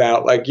zone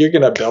out. Like, you're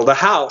gonna build a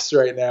house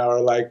right now,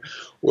 or like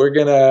we're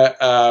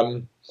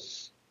gonna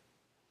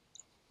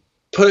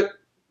put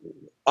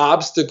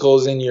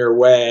obstacles in your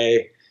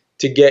way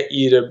to get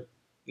you to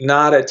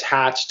not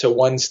attach to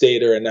one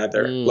state or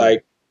another.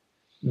 Like,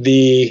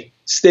 the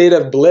state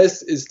of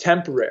bliss is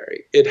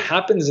temporary. It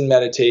happens in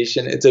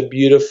meditation. It's a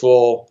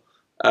beautiful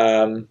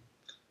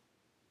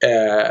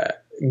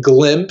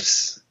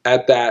glimpse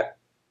at that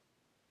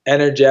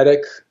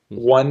energetic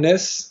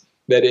oneness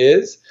that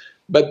is,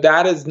 but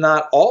that is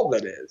not all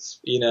that is.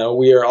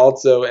 We are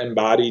also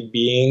embodied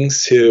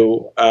beings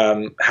who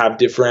have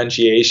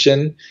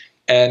differentiation,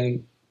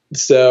 and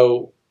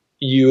so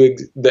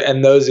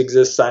and those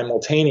exist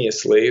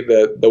simultaneously,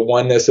 the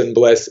oneness and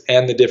bliss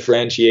and the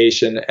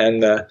differentiation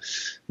and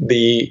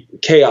the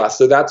chaos.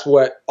 So that's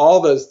what all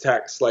those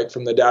texts, like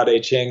from the Tao Te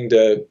Ching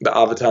to the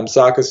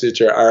Avatamsaka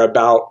Sutra, are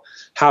about,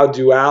 how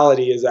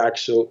duality is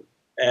actual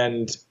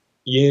and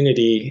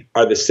unity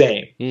are the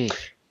same.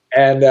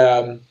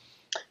 And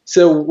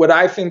so what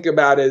I think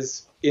about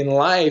is, in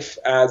life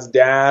as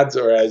dads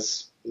or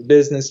as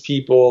business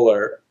people,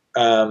 or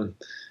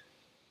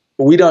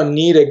we don't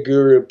need a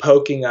guru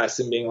poking us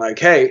and being like,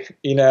 hey,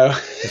 we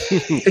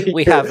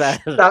have that.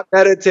 Stop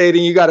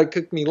meditating. You got to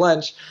cook me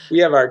lunch. We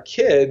have our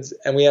kids,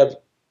 and we have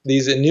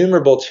these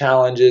innumerable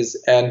challenges,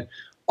 and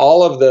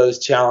all of those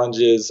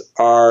challenges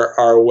are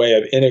our way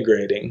of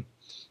integrating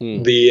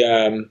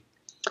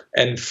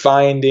and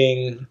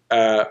finding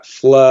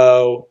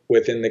flow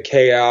within the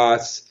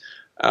chaos.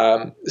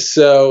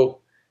 So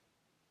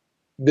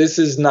this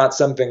is not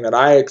something that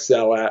I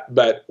excel at,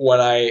 but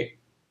when I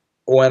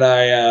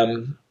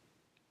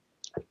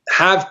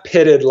have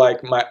pitted,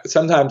 like,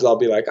 sometimes I'll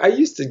be like, I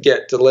used to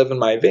get to live in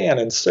my van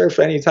and surf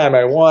anytime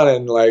I want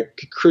and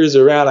like cruise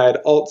around. I had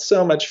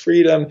so much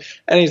freedom.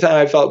 Anytime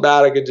I felt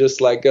bad, I could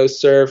just like go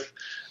surf.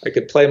 I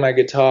could play my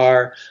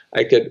guitar.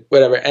 I could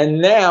whatever.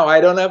 And now I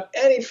don't have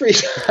any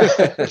freedom.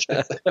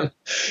 I'm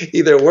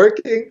either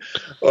working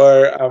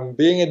or I'm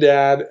being a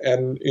dad,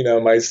 and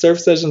my surf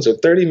sessions are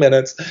 30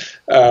 minutes.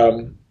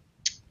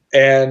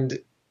 And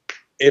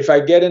if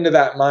I get into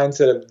that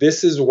mindset of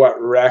this is what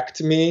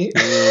wrecked me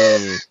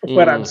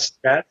when I'm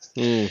stressed,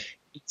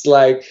 it's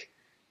like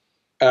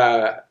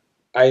I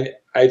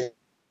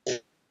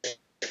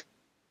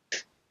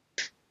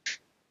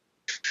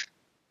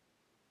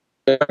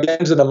get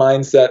into the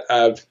mindset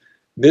of,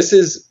 this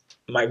is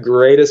my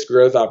greatest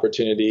growth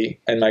opportunity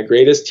and my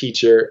greatest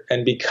teacher.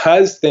 And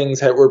because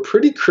things were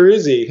pretty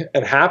cruisy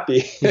and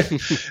happy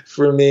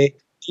for me,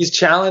 these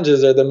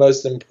challenges are the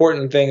most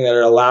important thing that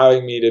are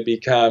allowing me to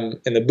become,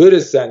 in the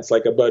Buddhist sense,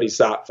 like a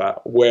bodhisattva,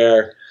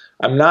 where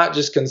I'm not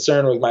just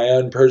concerned with my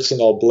own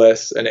personal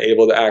bliss and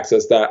able to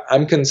access that.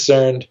 I'm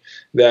concerned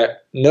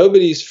that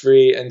nobody's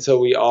free until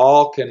we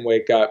all can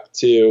wake up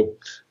to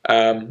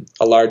a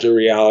larger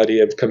reality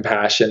of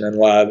compassion and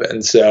love.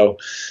 And so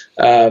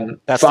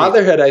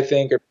fatherhood, I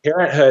think, or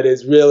parenthood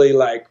is really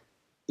like,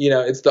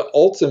 it's the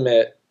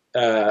ultimate,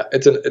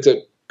 it's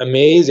an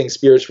amazing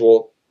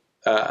spiritual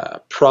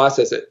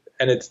process,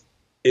 and it's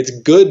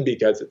good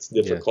because it's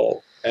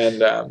difficult.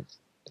 And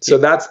so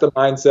that's the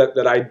mindset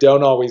that I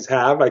don't always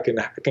have. I can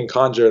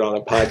conjure it on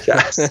a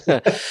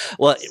podcast.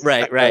 Well,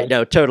 right.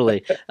 No,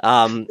 totally.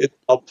 It's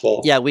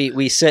helpful. Yeah,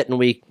 we sit and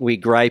we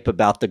gripe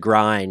about the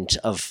grind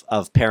of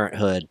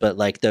parenthood, but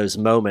like those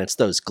moments,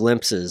 those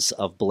glimpses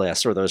of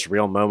bliss, or those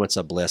real moments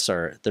of bliss,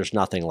 there's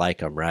nothing like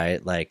them,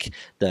 right? Like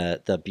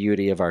the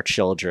beauty of our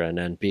children,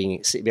 and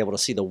be able to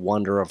see the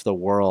wonder of the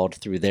world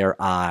through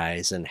their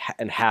eyes, and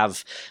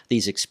have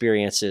these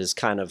experiences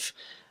kind of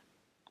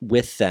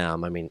with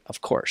them. I mean,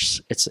 of course,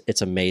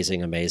 it's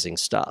amazing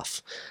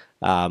stuff.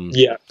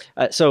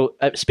 So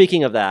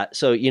speaking of that,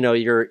 so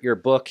your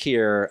book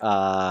here,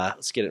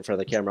 let's get it in front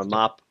of the camera.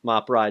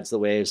 Mop rides the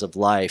waves of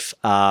life.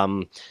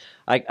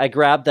 I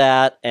grabbed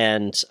that,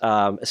 and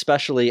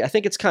especially, I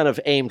think it's kind of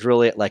aimed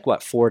really at like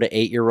 4 to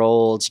 8 year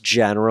olds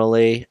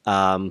generally.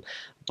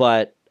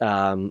 But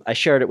I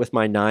shared it with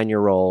my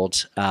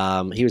 9-year-old.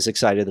 He was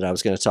excited that I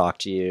was going to talk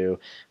to you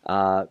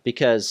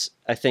because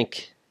I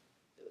think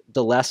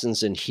the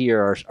lessons in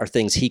here are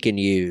things he can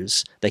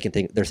use. They're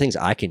things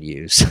I can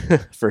use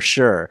for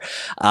sure.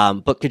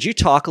 But could you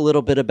talk a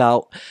little bit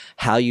about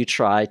how you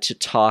try to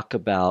talk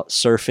about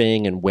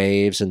surfing and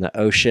waves and the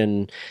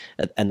ocean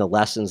and the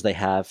lessons they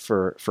have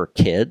for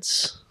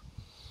kids?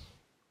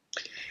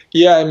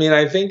 Yeah, I mean,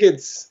 I think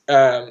it's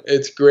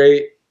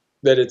great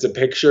that it's a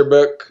picture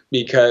book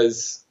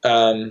because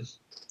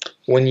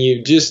when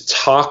you just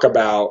talk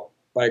about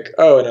like,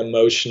 oh, an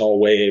emotional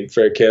wave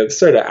for a kid, it's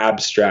sort of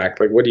abstract.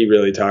 Like, what are you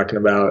really talking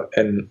about?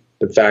 And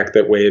the fact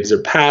that waves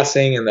are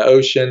passing in the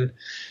ocean.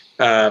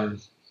 I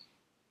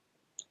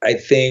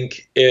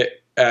think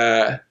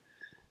I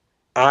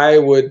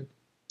would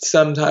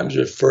sometimes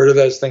refer to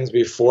those things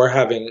before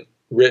having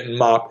written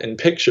MOP in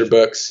picture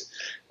books.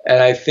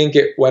 And I think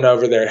it went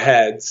over their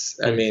heads.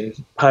 I mean,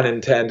 pun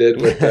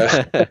intended with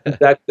the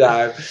duck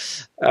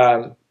dive.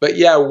 But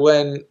yeah,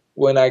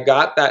 when I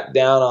got that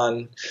down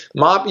on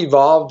MOP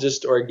evolved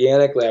just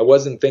organically. I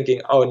wasn't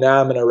thinking, oh,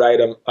 now I'm going to write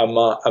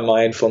a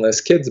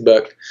mindfulness kids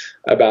book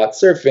about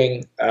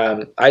surfing.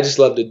 I just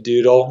love to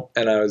doodle,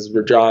 and I was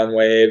drawing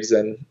waves,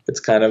 and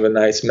it's kind of a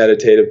nice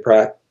meditative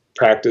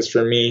practice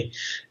for me.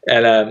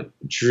 And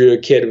drew a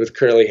kid with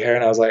curly hair,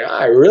 and I was like,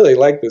 I really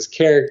like this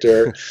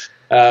character.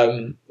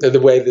 The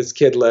way this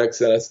kid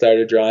looks, and I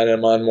started drawing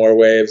him on more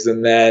waves,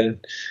 and then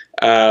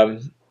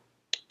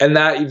and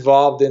that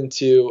evolved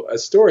into a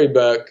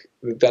storybook.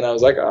 Then I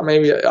was like, oh,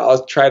 maybe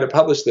I'll try to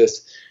publish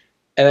this.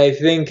 And I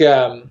think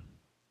I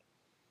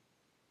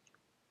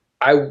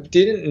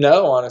didn't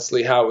know,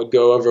 honestly, how it would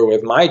go over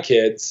with my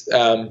kids.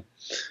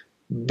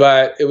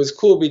 But it was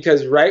cool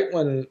because right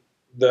when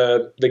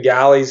the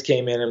galleys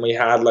came in and we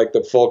had like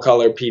the full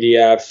color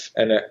PDF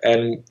and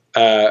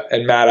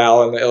Matt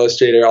Allen, the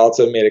illustrator,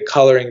 also made a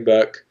coloring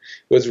book.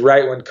 It was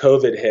right when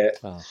COVID hit.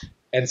 Oh.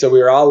 And so we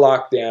were all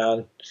locked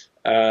down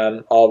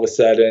all of a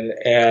sudden.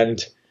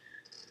 And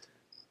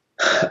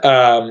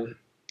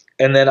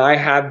then I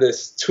had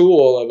this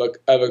tool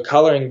of a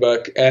coloring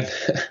book. And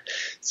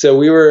so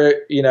we were,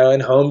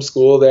 in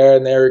homeschool there,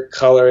 and they were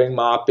coloring,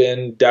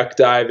 mopping, duck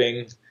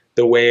diving,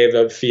 the wave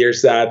of fear,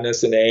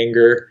 sadness, and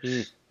anger.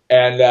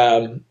 And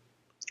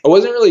I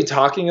wasn't really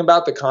talking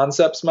about the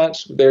concepts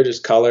much. They were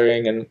just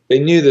coloring, and they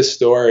knew the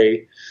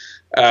story.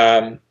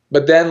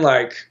 But then,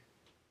 like,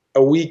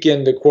 a week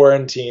into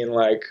quarantine,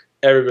 like,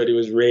 everybody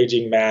was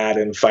raging mad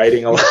and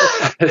fighting a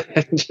lot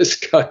and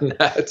just going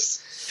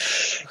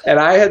nuts. And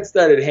I had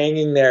started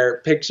hanging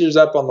their pictures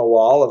up on the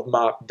wall of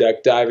Mop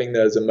duck diving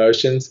those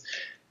emotions.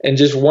 And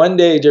just one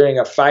day during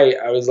a fight,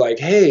 I was like,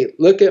 hey,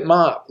 look at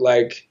Mop.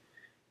 Like,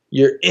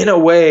 you're in a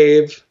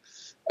wave,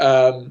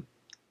 and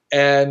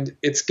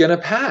it's going to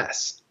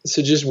pass.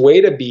 So just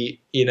wait a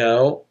beat,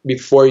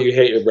 before you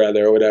hit your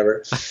brother or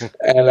whatever.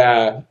 And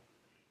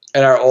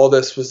our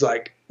oldest was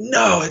like,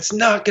 no, it's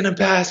not going to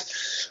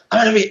pass.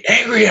 I'm going to be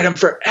angry at him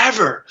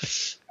forever.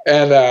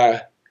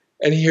 And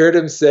he heard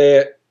him say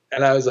it.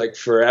 And I was like,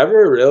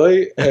 forever?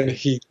 Really? And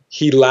he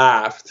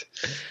laughed.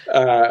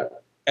 And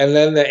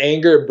then the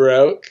anger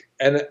broke.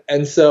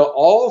 And so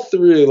all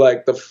through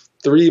like the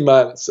 3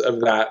 months of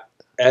that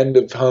end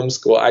of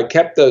homeschool, I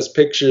kept those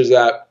pictures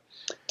up.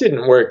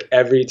 Didn't work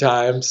every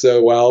time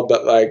so well,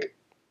 but like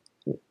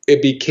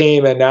it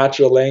became a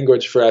natural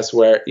language for us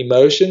where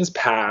emotions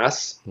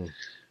pass.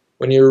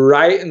 When you're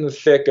right in the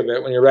thick of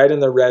it, when you're right in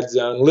the red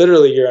zone,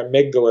 literally your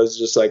amygdala is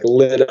just like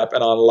lit up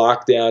and on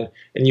lockdown,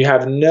 and you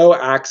have no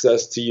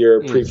access to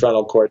your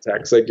prefrontal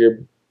cortex. Like you're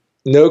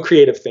no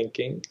creative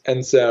thinking.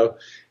 And so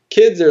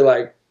kids are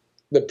like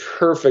the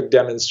perfect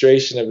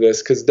demonstration of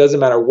this, because it doesn't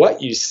matter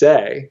what you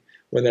say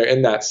when they're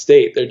in that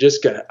state. They're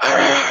just going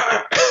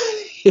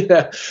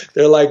to,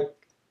 they're like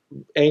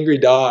angry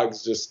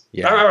dogs, just.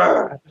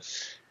 Yeah.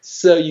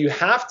 So you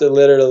have to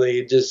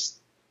literally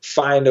just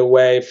find a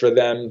way for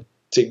them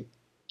to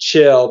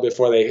chill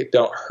before they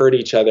don't hurt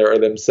each other or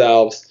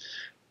themselves,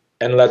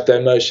 and let the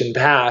emotion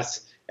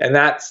pass. And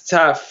that's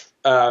tough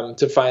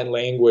to find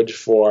language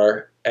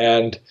for.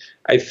 And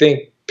I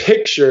think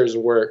pictures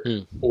work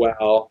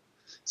well.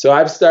 So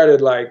I've started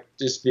like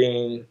just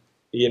being,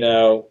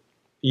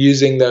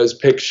 using those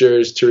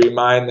pictures to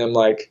remind them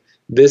like,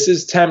 this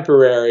is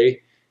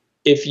temporary.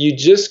 If you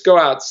just go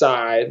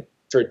outside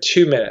for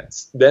 2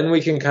 minutes, then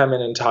we can come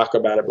in and talk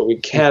about it, but we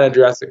can't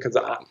address it because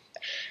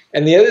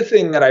and the other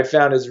thing that I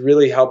found is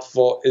really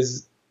helpful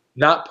is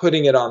not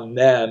putting it on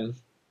them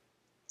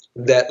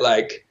that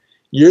like,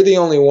 you're the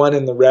only one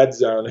in the red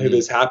zone who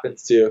this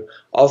happens to.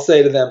 I'll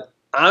say to them,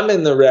 I'm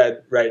in the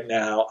red right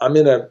now. I'm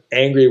in an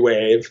angry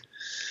wave.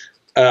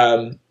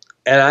 And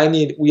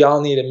we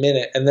all need a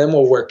minute, and then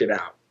we'll work it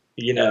out,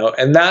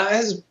 and that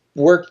has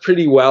worked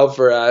pretty well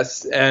for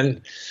us.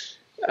 And,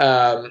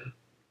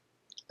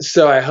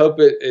 so I hope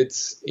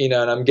it's, and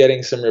I'm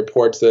getting some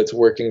reports that it's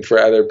working for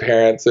other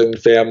parents and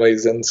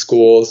families and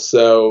schools.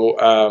 So,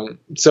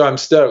 so I'm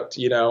stoked.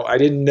 I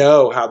didn't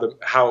know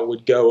how it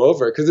would go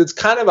over, because it's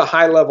kind of a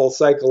high level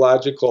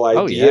psychological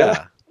idea. Oh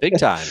yeah, big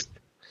time.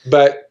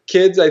 But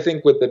kids, I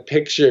think with the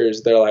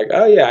pictures, they're like,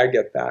 oh yeah, I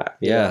get that.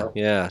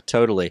 Yeah,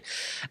 totally.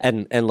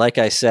 And like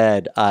I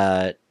said,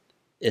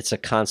 it's a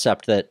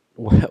concept that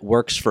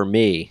works for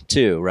me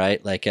too,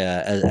 right? Like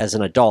as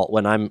an adult,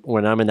 when I'm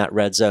in that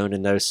red zone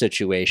in those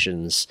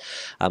situations,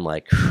 I'm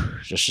like,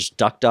 just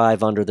duck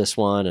dive under this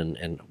one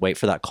and wait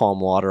for that calm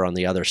water on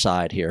the other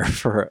side here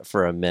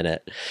for a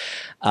minute.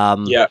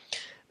 Yeah.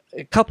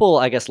 A couple,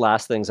 I guess,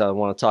 last things I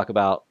want to talk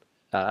about.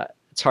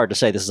 It's hard to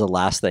say this is the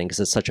last thing because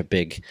it's such a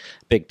big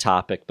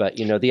topic, but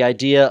the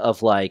idea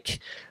of like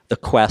the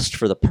quest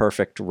for the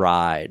perfect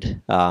ride,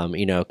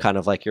 kind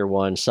of like your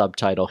one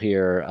subtitle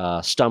here,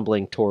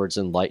 stumbling towards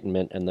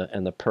enlightenment and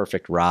the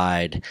perfect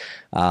ride.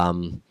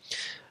 What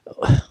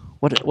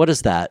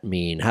does that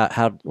mean?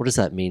 What does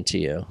that mean to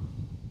you?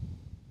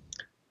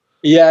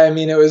 Yeah, I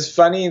mean, it was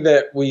funny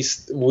that we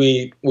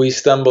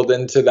stumbled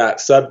into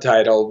that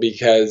subtitle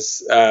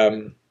because,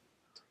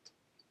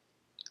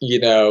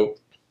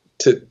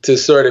 to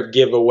sort of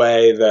give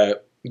away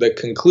the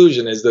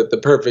conclusion is that the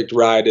perfect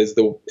ride is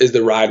the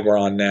ride we're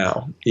on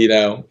now.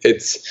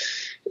 It's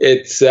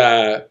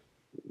to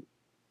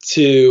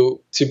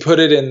put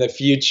it in the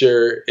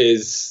future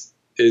is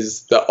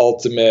the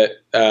ultimate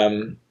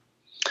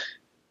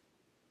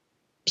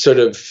sort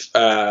of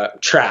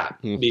trap,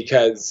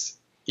 because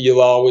you'll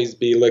always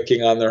be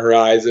looking on the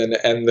horizon,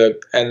 and the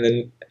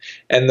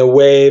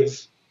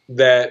wave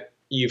that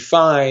you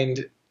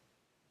find,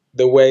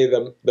 the way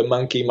the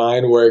monkey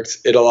mind works,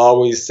 it'll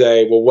always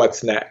say, well,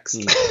 what's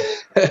next?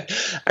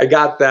 I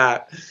got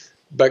that,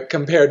 but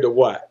compared to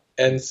what?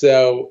 And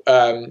so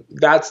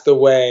that's the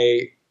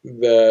way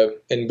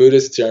in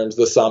Buddhist terms,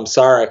 the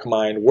samsaric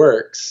mind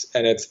works.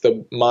 And it's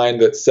the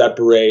mind that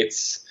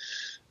separates,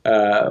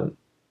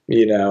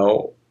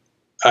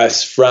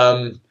 us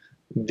from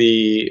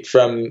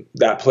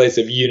that place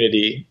of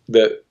unity,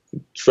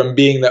 from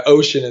being the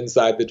ocean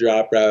inside the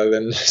drop rather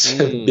than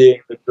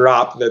being the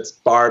drop that's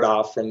barred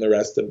off from the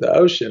rest of the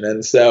ocean.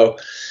 And so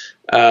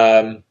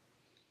and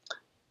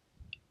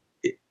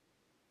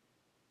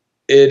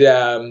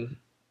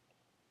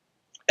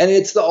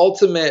it's the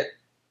ultimate,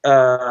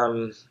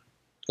 what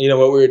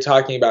we were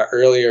talking about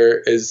earlier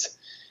is,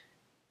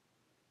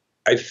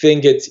 I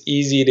think it's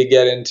easy to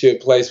get into a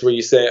place where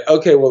you say,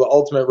 okay, well, the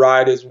ultimate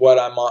ride is what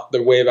I'm on,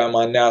 the wave I'm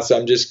on now, so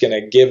I'm just going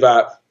to give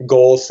up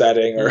goal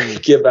setting or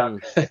give up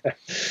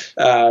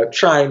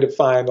trying to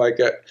find like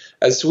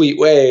a sweet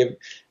wave.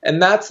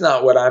 And that's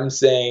not what I'm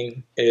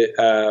saying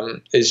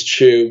is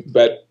true,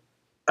 but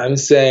I'm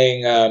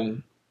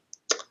saying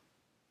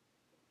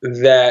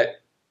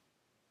that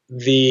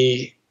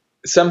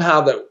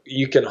somehow that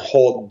you can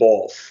hold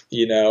both,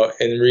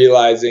 and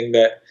realizing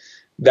that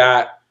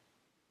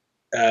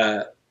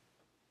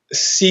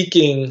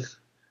seeking,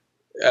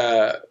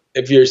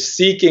 if you're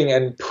seeking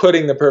and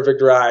putting the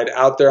perfect ride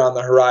out there on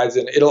the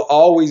horizon, it'll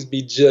always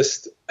be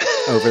just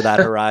over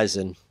that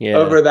horizon. Yeah.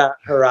 Over that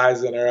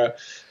horizon.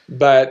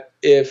 But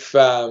if,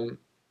 you're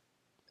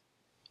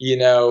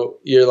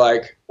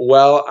like,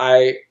 well,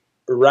 I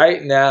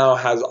right now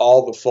has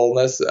all the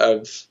fullness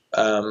of,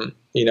 I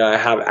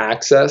have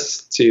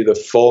access to the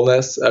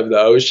fullness of the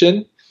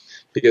ocean,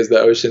 because the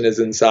ocean is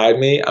inside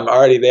me. I'm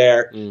already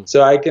there.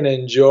 So I can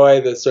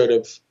enjoy the sort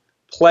of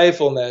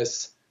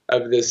playfulness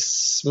of this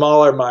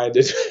smaller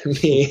minded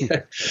me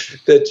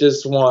that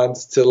just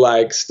wants to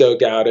like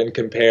stoke out and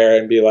compare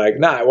and be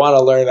like, I want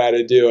to learn how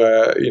to do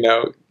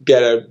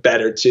get a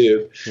better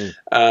tube.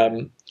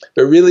 But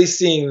really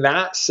seeing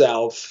that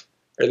self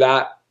or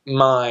that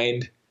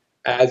mind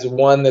as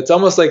one that's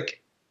almost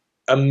like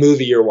a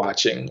movie you're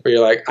watching, where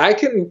you're like, I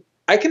can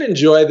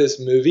enjoy this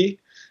movie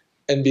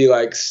and be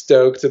like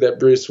stoked that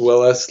Bruce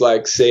Willis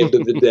like saved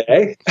the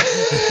day.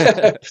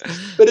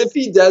 But if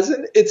he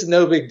doesn't, it's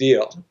no big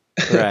deal.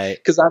 Right.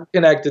 Because I'm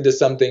connected to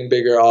something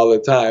bigger all the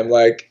time.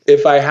 Like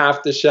if I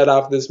have to shut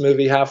off this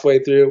movie halfway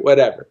through,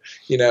 whatever,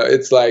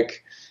 it's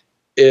like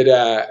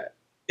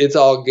it's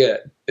all good.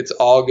 It's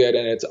all good,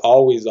 and it's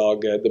always all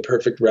good. The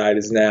perfect ride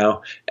is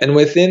now. And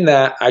within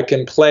that, I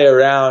can play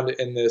around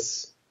in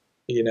this,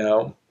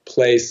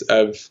 place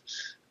of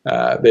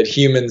that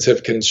humans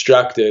have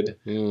constructed,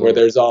 where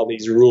there's all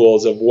these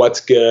rules of what's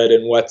good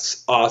and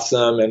what's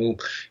awesome,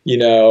 and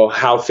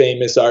how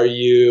famous are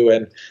you,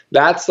 and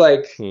that's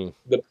like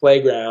the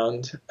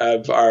playground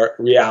of our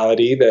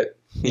reality that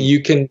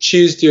you can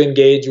choose to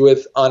engage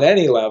with on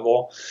any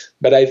level.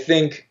 But I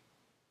think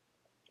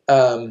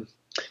the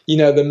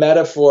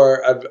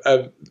metaphor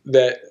of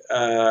that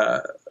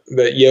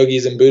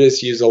yogis and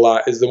Buddhists use a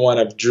lot is the one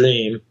of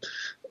dream.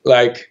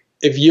 Like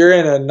if you're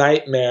in a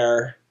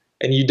nightmare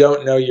and you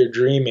don't know you're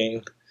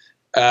dreaming,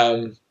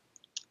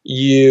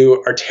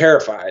 you are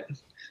terrified.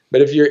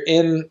 But if you're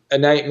in a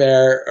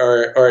nightmare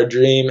or a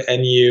dream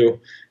and you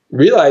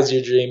realize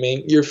you're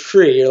dreaming, you're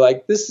free. You're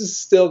like, this is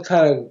still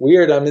kind of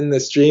weird. I'm in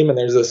this dream and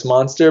there's this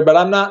monster, but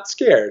I'm not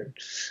scared.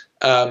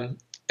 And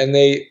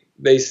they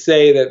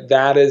say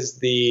that is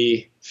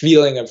the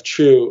feeling of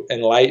true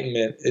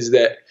enlightenment, is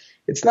that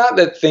it's not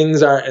that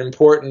things aren't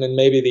important and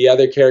maybe the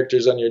other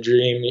characters on your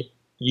dream,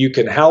 you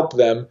can help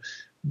them,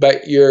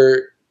 but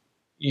you're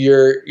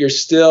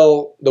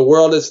still, the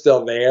world is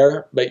still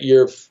there, but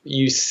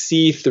you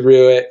see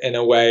through it in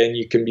a way, and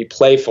you can be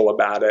playful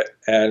about it.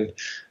 And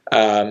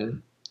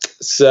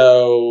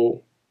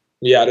so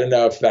yeah, I don't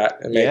know if that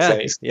makes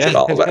any sense at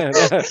all.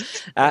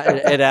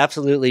 It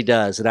absolutely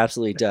does. It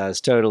absolutely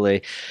does.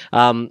 Totally.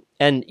 And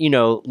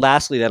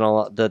lastly, then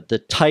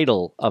the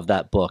title of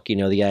that book,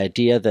 the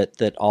idea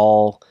that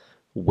all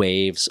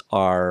waves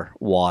are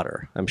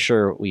water. I'm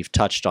sure we've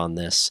touched on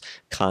this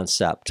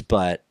concept,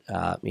 but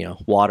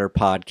water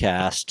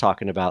podcast,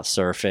 talking about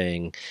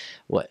surfing.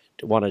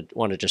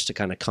 Wanted just to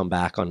kind of come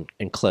back on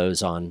and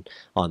close on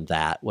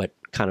that. What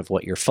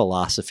your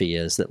philosophy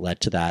is that led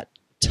to that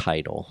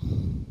title.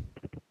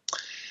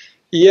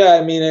 Yeah,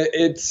 I mean,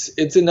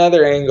 it's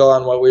another angle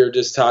on what we were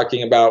just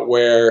talking about,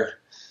 where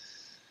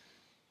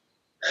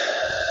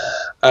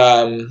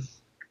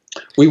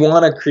we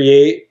want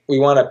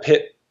to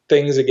pit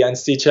things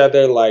against each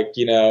other, like,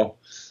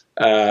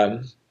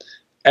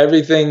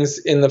 everything's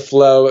in the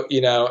flow,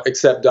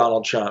 except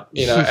Donald Trump,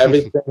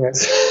 everything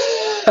is,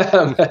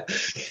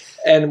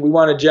 and we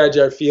want to judge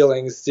our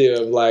feelings too,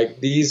 of like,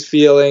 these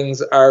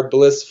feelings are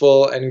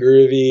blissful and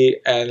groovy,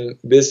 and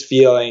this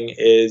feeling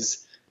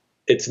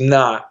it's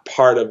not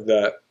part of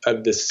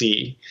the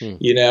sea,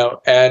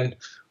 and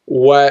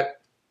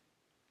what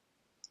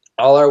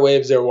All Our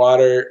Waves Are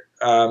Water,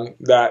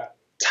 that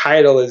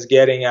title is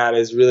getting at,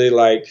 is really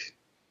like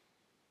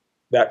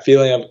that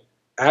feeling of,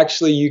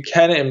 actually, you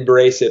can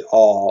embrace it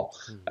all,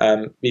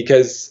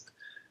 because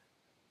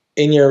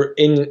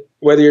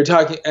whether you're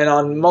talking, and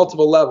on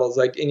multiple levels,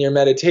 like in your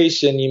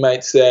meditation, you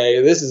might say,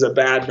 this is a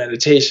bad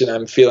meditation,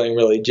 I'm feeling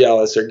really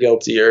jealous or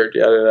guilty or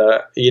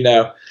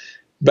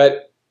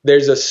but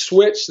there's a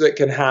switch that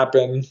can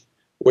happen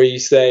where you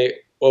say,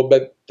 well,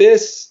 but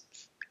this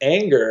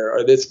anger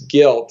or this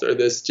guilt or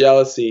this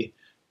jealousy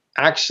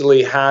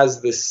actually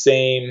has the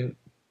same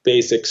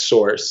basic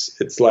source.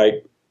 It's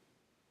like,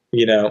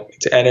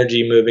 it's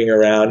energy moving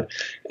around.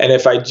 And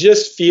if I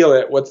just feel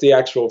it, what's the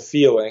actual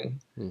feeling?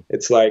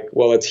 It's like,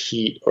 well, it's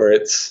heat, or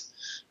it's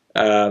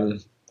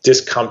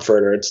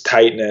discomfort, or it's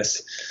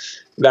tightness.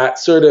 That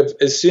sort of,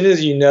 as soon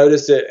as you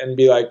notice it and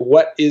be like,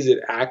 what is it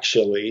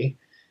actually?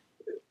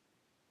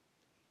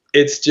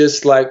 It's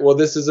just like, well,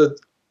 this is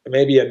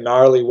maybe a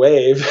gnarly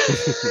wave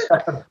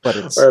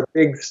or a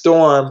big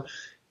storm.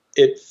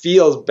 It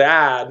feels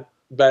bad,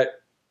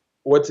 but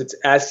what's its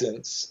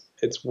essence?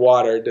 It's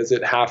water. Does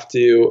it have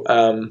to,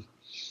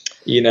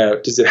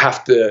 does it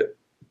have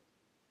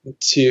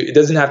it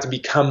doesn't have to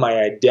become my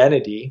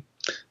identity.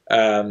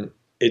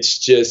 It's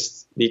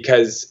just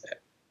because,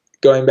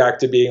 going back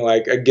to being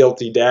like a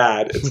guilty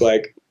dad, it's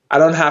like, I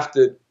don't have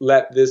to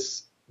let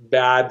this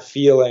bad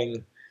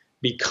feeling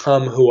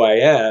become who I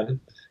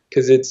am,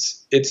 because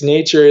its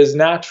nature is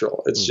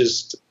natural. It's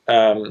just,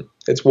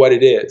 it's what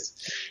it is.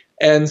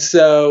 And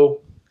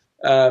so,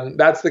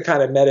 that's the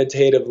kind of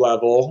meditative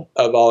level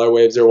of All Our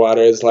Waves Are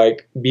Water, is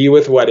like, be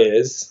with what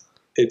is.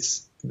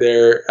 It's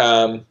there.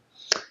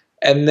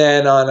 And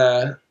then on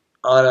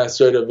a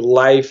sort of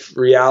life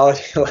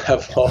reality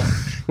level,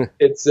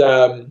 it's,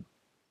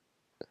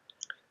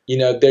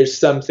 there's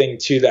something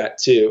to that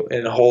too,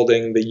 in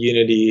holding the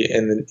unity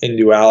and in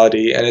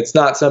duality. And it's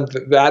not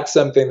something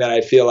that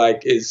I feel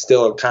like is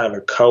still kind of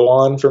a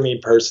koan for me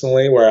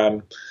personally, where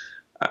I'm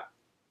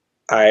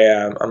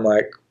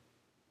like,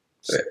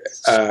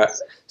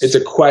 it's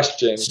a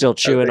question. Still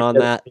chewing on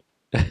that.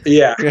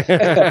 Yeah.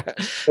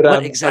 But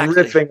I'm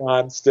riffing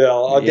on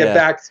still. I'll get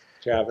back to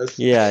Travis.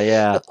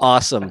 Yeah.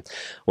 Awesome.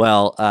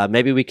 Well,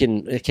 maybe we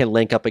can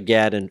link up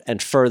again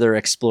and further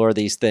explore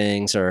these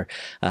things, or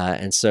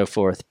and so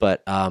forth.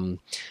 But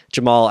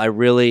Jaimal, I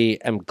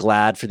really am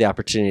glad for the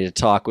opportunity to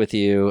talk with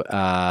you.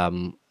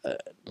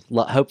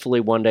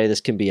 Hopefully one day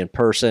this can be in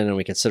person and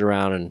we can sit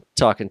around and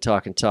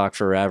talk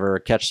forever,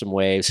 catch some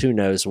waves, who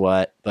knows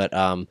what. But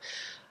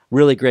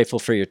really grateful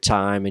for your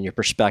time and your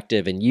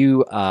perspective. And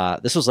you,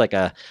 this was like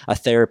a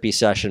therapy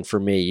session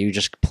for me. You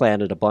just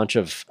planted a bunch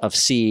of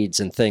seeds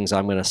and things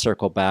I'm going to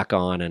circle back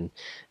on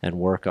and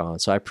work on.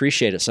 So I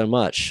appreciate it so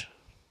much.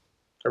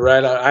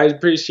 Right on. I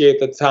appreciate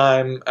the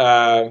time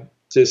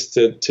just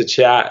to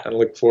chat, and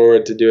look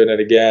forward to doing it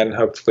again,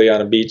 hopefully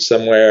on a beach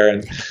somewhere.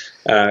 And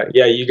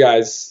you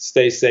guys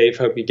stay safe.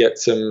 Hope you get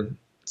some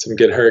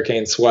good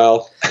hurricane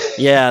swell.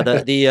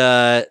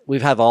 Yeah, we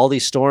have all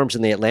these storms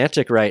in the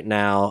Atlantic right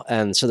now,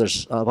 and so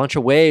there's a bunch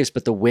of waves,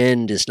 but the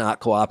wind is not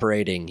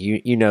cooperating.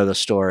 You know the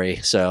story.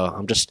 So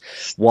I'm just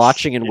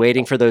watching and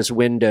waiting for those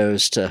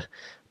windows to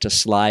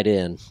slide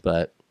in.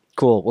 But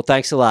cool. Well,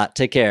 thanks a lot.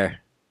 Take care.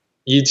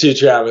 You too,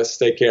 Travis.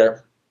 Take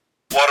care.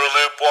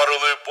 Waterloop.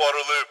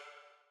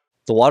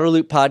 The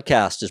Waterloop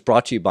podcast is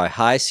brought to you by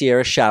High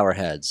Sierra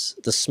Showerheads,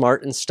 the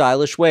smart and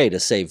stylish way to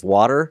save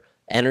water,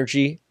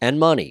 energy, and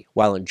money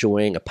while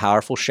enjoying a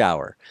powerful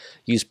shower.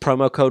 Use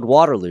promo code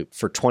WATERLOOP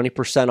for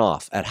 20%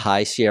 off at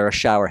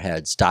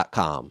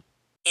HighSierraShowerheads.com.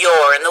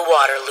 You're in the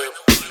water loop.